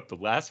done pick up the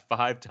last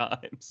 5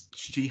 times.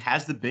 She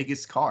has the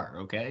biggest car,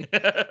 okay?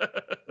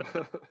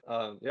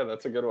 Yeah,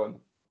 that's a good one.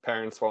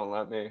 Parents won't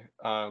let me.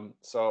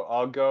 So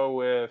I'll go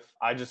with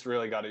I just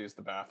really got to use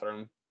the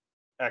bathroom.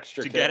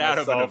 To get out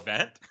of an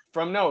event?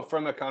 From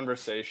a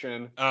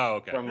conversation. Oh,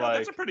 okay. From No,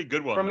 that's a pretty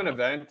good one. From an though.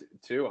 event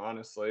too,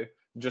 honestly.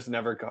 Just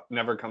never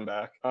come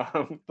back.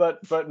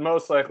 But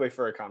most likely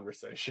for a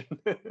conversation.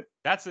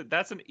 That's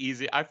an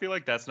easy. I feel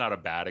like that's not a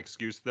bad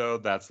excuse though.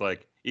 That's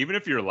like, even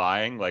if you're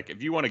lying, like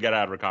if you want to get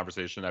out of a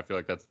conversation, I feel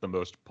like that's the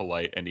most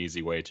polite and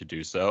easy way to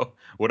do so.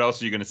 What else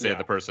are you going to say to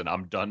the person?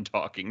 I'm done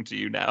talking to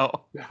you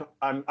now.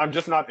 I'm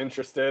just not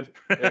interested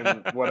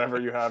in whatever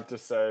you have to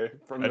say.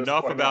 From this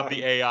Enough point about on.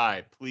 the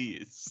AI,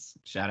 please.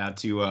 Shout out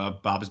to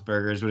Bob's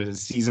Burgers. What is it,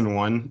 season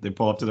 1? They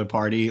pull up to the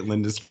party.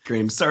 Linda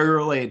screams, "Sorry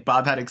we're late.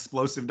 Bob had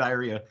explosive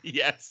diarrhea."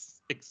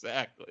 Yes,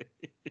 exactly.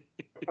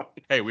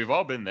 Hey, we've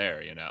all been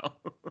there,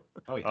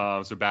 Oh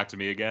yeah. So back to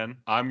me again.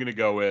 I'm going to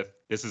go with,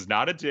 this is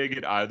not a dig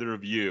at either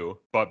of you,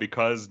 but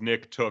because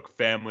Nick took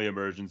family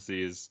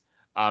emergencies,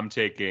 I'm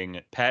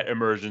taking pet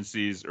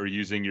emergencies or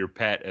using your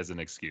pet as an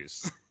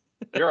excuse.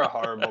 You're a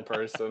horrible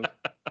person.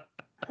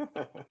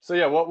 So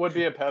yeah, what would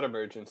be a pet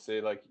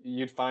emergency? Like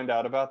you'd find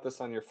out about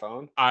this on your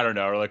phone? I don't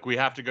know. Or like we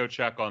have to go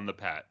check on the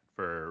pet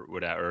for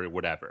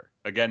whatever.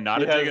 Again,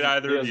 not a dig at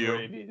either of you.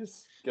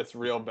 Rabies. Gets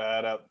real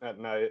bad at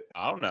night.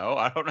 I don't know.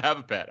 I don't have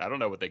a pet. I don't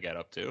know what they get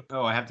up to.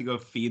 Oh, I have to go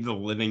feed the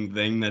living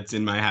thing that's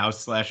in my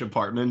house /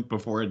 apartment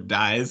before it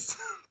dies.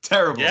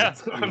 Terrible. Yeah.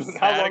 excuse. How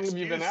Bad long have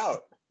you been excuse.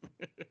 out?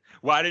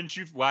 Why didn't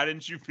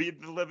you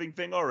feed the living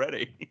thing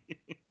already?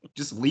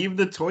 Just leave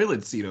the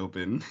toilet seat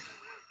open.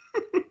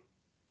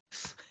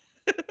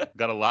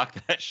 Gotta lock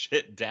that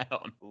shit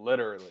down.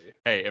 Literally.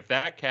 Hey, if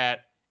that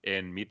cat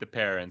in Meet the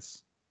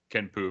Parents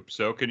can poop,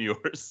 so can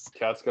yours.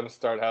 Cat's gonna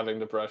start having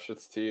to brush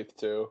its teeth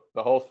too.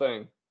 The whole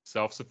thing.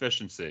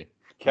 Self-sufficiency.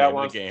 Cat Name of the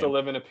wants game. to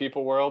live in a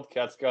people world.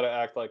 Cat's gotta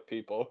act like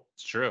people.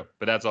 It's true,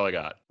 but that's all I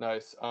got.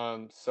 Nice.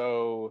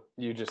 So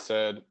you just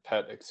said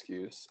pet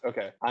excuse.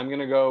 Okay. I'm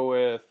gonna go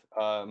with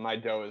my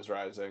dough is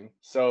rising.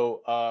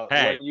 So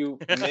Hey. when you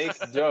make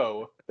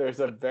dough, there's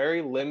a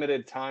very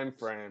limited time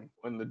frame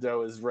when the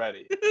dough is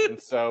ready.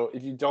 And so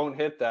if you don't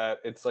hit that,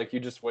 it's like you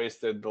just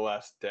wasted the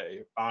last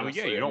day. Well,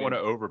 Honestly. yeah, you don't want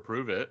to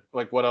overprove it.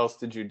 Like what else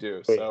did you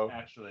do? So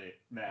Actually,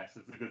 Max,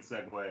 it's a good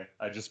segue.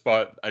 I just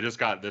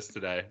got this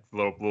today.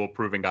 Little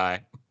proving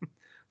guy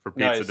for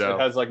pizza nice. dough.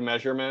 It has like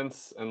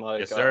measurements and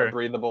like Yes, sir. a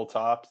breathable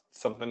top,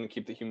 something to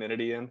keep the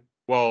humidity in.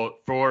 Well,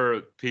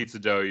 for pizza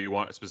dough, you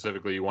want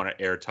it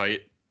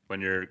airtight when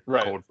you're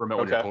Right. when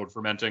you're Okay. cold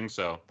fermenting.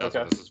 So that's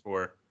Okay. what this is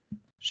for.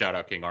 Shout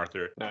out King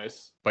Arthur.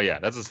 Nice. But yeah,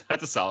 that's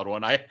a solid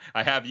one. I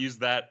have used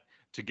that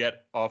to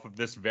get off of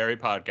this very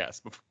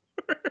podcast before.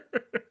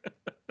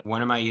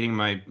 When am I eating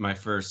my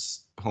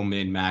first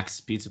homemade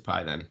Max pizza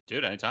pie then?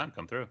 Dude, anytime,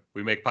 come through.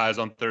 We make pies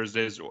on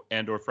Thursdays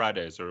or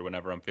Fridays or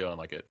whenever I'm feeling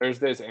like it.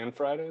 Thursdays and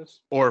Fridays?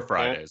 Or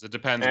Fridays. It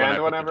depends when I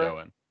put whenever? the dough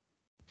in.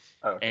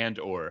 Oh, okay. And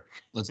or.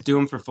 Let's do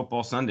them for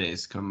football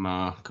Sundays come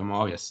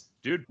August.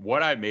 Dude,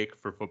 what I make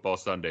for football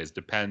Sundays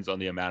depends on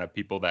the amount of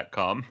people that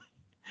come.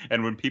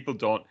 And when people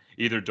don't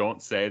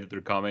say that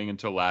they're coming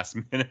until last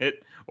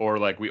minute, or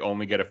like we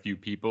only get a few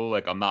people,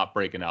 like I'm not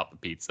breaking out the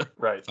pizza.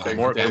 Right. The The Takes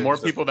more advantage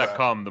of people that crowd.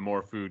 come, the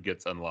more food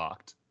gets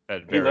unlocked.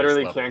 At He various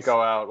literally levels. can't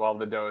go out while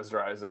the dough is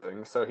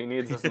rising, so he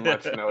needs as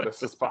much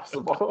notice as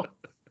possible.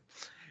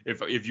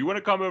 If you want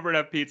to come over and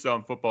have pizza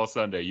on football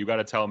Sunday, you got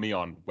to tell me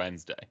on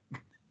Wednesday.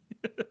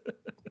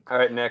 All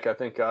right, Nick, I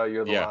think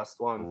you're the Yeah. last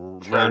one.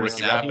 Round Ricky,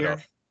 us out wrap it here. up.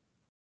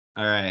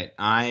 All right,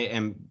 I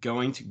am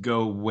going to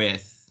go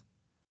with.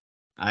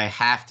 I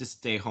have to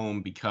stay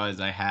home because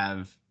I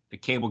have a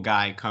cable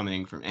guy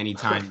coming from any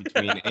time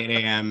between 8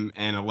 a.m.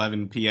 and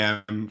 11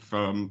 p.m.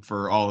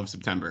 for all of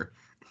September.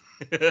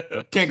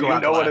 Can't Do go you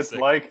out. know what it's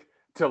Classic. like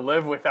to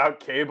live without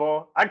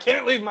cable? I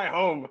can't leave my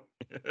home.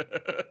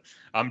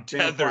 I'm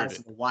Being a tethered.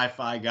 classic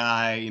Wi-Fi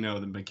guy,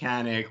 the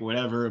mechanic,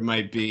 whatever it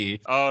might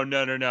be. Oh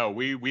no.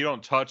 We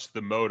don't touch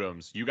the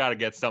modems. You got to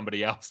get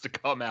somebody else to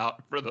come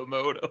out for the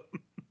modem.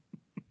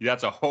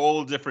 That's a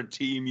whole different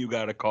team you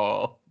got to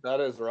call.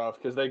 That is rough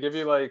because they give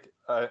you like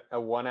a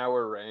 1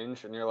 hour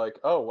range and you're like,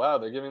 oh wow,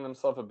 they're giving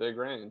themselves a big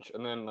range.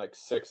 And then like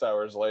 6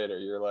 hours later,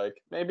 you're like,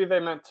 maybe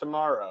they meant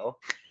tomorrow.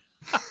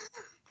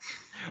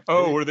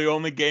 Oh, we're the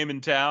only game in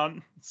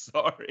town?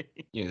 Sorry.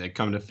 They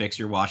come to fix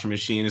your washing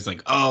machine. It's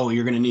like, oh,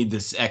 you're going to need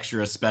this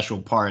extra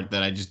special part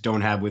that I just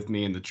don't have with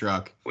me in the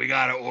truck. We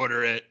got to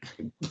order it.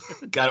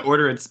 Got to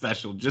order it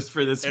special just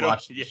for this It'll-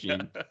 washing yeah.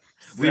 machine.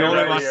 We Stay only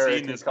ready have or it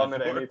seen can this come at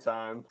before. any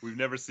time. We've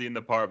never seen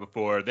the part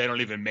before. They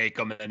don't even make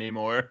them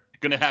anymore.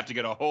 Gonna have to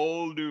get a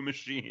whole new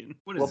machine.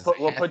 What is We'll this,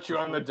 we'll put you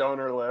on the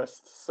donor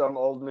list. Some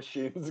old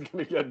machine's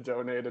gonna get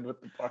donated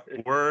with the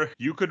part.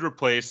 You could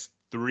replace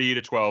 3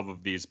 to 12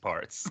 of these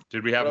parts.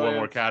 Did we have one more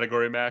Brilliant.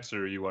 category, Max,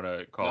 or you want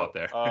to call it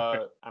there?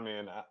 I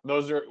mean,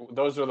 those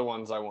are the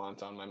ones I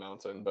want on my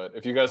mountain. But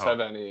if you guys Oh. have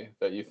any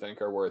that you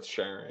think are worth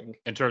sharing,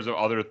 In terms of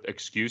other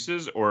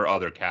excuses or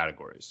other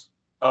categories?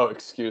 oh,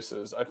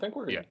 excuses. I think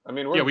we're. Yeah. I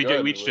mean, we're Yeah, we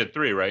good. each did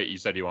 3, right? You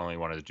said you only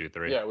wanted to do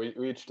 3. Yeah, we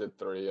each did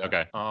 3. Yeah.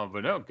 Okay.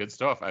 But no, good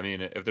stuff. I mean,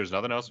 if there's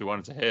nothing else we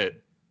wanted to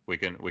hit, we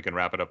can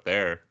wrap it up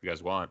there if you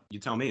guys want. You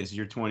tell me. This is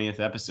your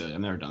 20th episode. I've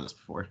never done this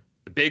before.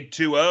 The big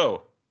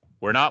 2-0.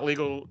 We're not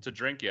legal to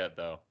drink yet,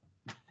 though.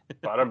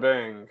 Bada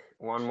bing.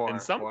 One more. In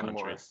some one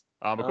countries.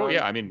 But cool.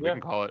 Yeah, I mean, we yeah.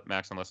 can call it,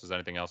 Max, unless there's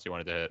anything else you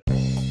wanted to hit.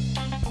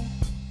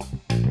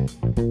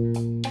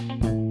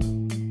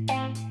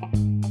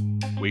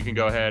 We can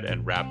go ahead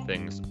and wrap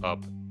things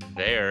up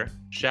there.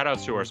 Shout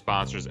outs to our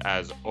sponsors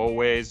as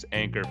always,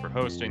 Anchor for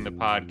hosting the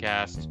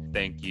podcast.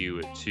 Thank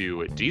you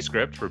to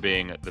Descript for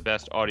being the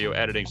best audio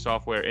editing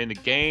software in the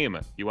game.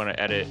 You want to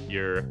edit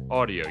your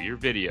audio, your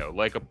video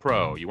like a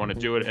pro. You want to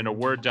do it in a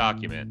Word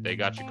document. They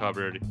got you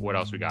covered. What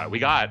else we got? We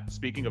got,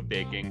 speaking of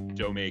baking,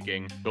 dough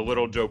making, the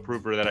little dough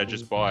proofer that I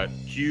just bought.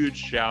 Huge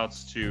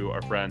shouts to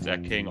our friends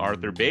at King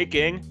Arthur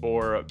Baking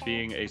for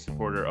being a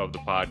supporter of the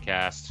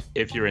podcast.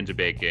 If you're into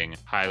baking,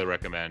 highly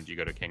recommend you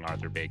go to King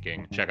Arthur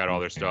Baking. Check out all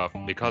their stuff.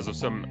 Because of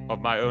some of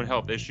my own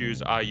health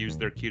issues, I use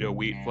their keto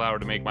wheat flour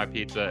to make my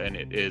pizza, and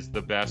it is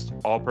the best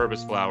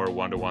all-purpose flour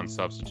 1-to-1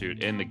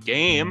 substitute in the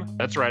game.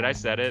 That's right, I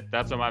said it.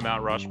 That's on my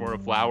Mount Rushmore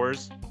of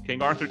flours.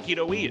 King Arthur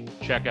Keto Wheat.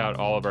 Check out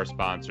all of our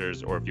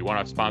sponsors, or if you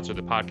want to sponsor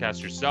the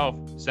podcast yourself,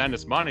 send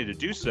us money to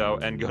do so,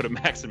 and go to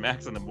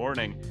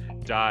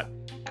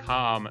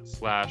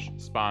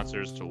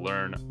maxandmaxinthemorning.com/sponsors to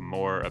learn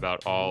more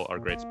about all our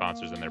great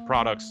sponsors and their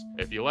products.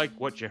 If you like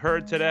what you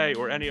heard today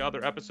or any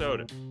other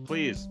episode,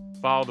 please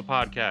follow the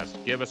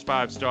podcast, give us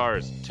 5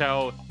 stars,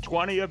 tell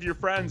 20 of your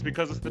friends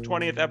because it's the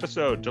 20th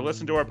episode to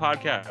listen to our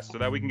podcast so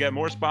that we can get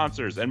more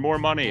sponsors and more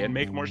money and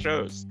make more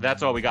shows.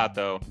 That's all we got,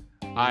 though.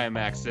 I am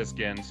Max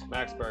Siskind.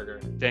 Max Berger.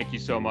 Thank you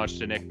so much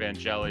to Nick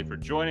Vangeli for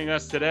joining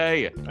us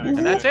today. Thanks.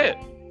 And that's it.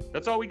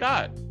 That's all we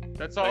got.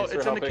 That's all. Thanks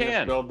It's for in the helping us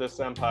can. build this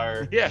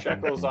empire. Yeah.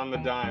 Shekels on the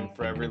dime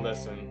for every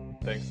listen.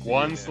 Thanks. To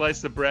One you,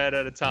 slice of bread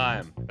at a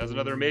time. That's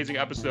another amazing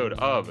episode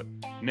of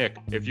Nick,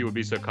 if you would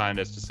be so kind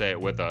as to say it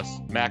with us.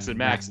 Max and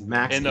Max,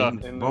 Max in the in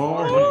the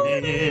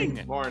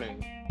morning.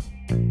 morning.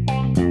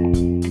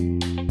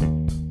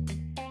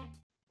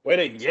 Way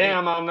to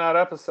yam on that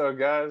episode,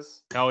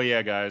 guys. Hell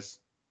yeah, guys.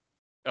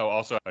 Oh,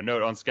 also a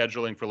note on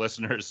scheduling for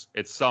listeners.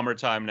 It's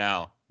summertime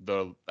now.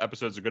 The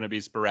episodes are going to be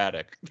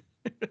sporadic.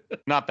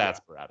 Not that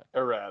sporadic.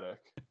 Erratic.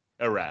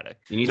 Erratic.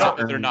 You need Not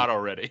to that they're earn- not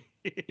already.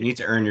 You need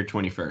to earn your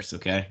 21st,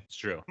 okay? It's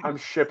true. I'm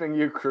shipping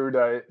you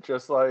crudite,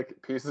 just like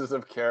pieces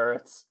of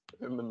carrots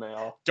in the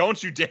mail.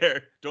 Don't you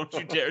dare. Don't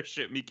you dare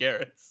ship me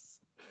carrots.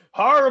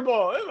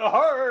 Horrible! It's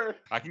horror!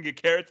 I can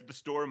get carrots at the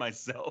store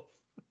myself.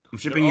 I'm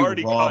shipping you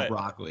already raw cut.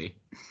 broccoli.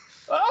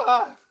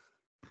 Ah!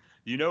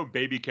 You know,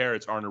 baby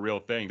carrots aren't a real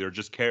thing. They're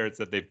just carrots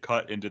that they've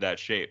cut into that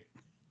shape.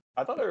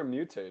 I thought they were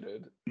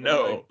mutated. They're,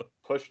 No. like,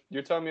 pushed.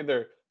 You're telling me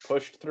they're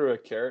pushed through a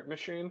carrot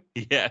machine?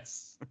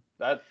 Yes.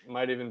 That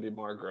might even be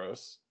more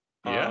gross.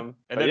 Yeah. But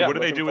And then yeah, what do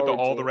they looking do with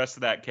forward all to the it. rest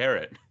of that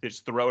carrot? They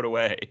just throw it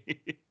away.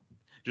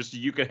 Just so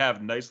you could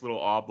have nice little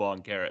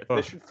oblong carrots.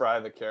 They should fry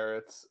the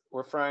carrots.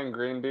 We're frying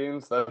green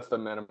beans. That's the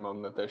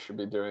minimum that they should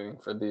be doing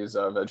for these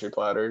veggie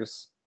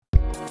platters.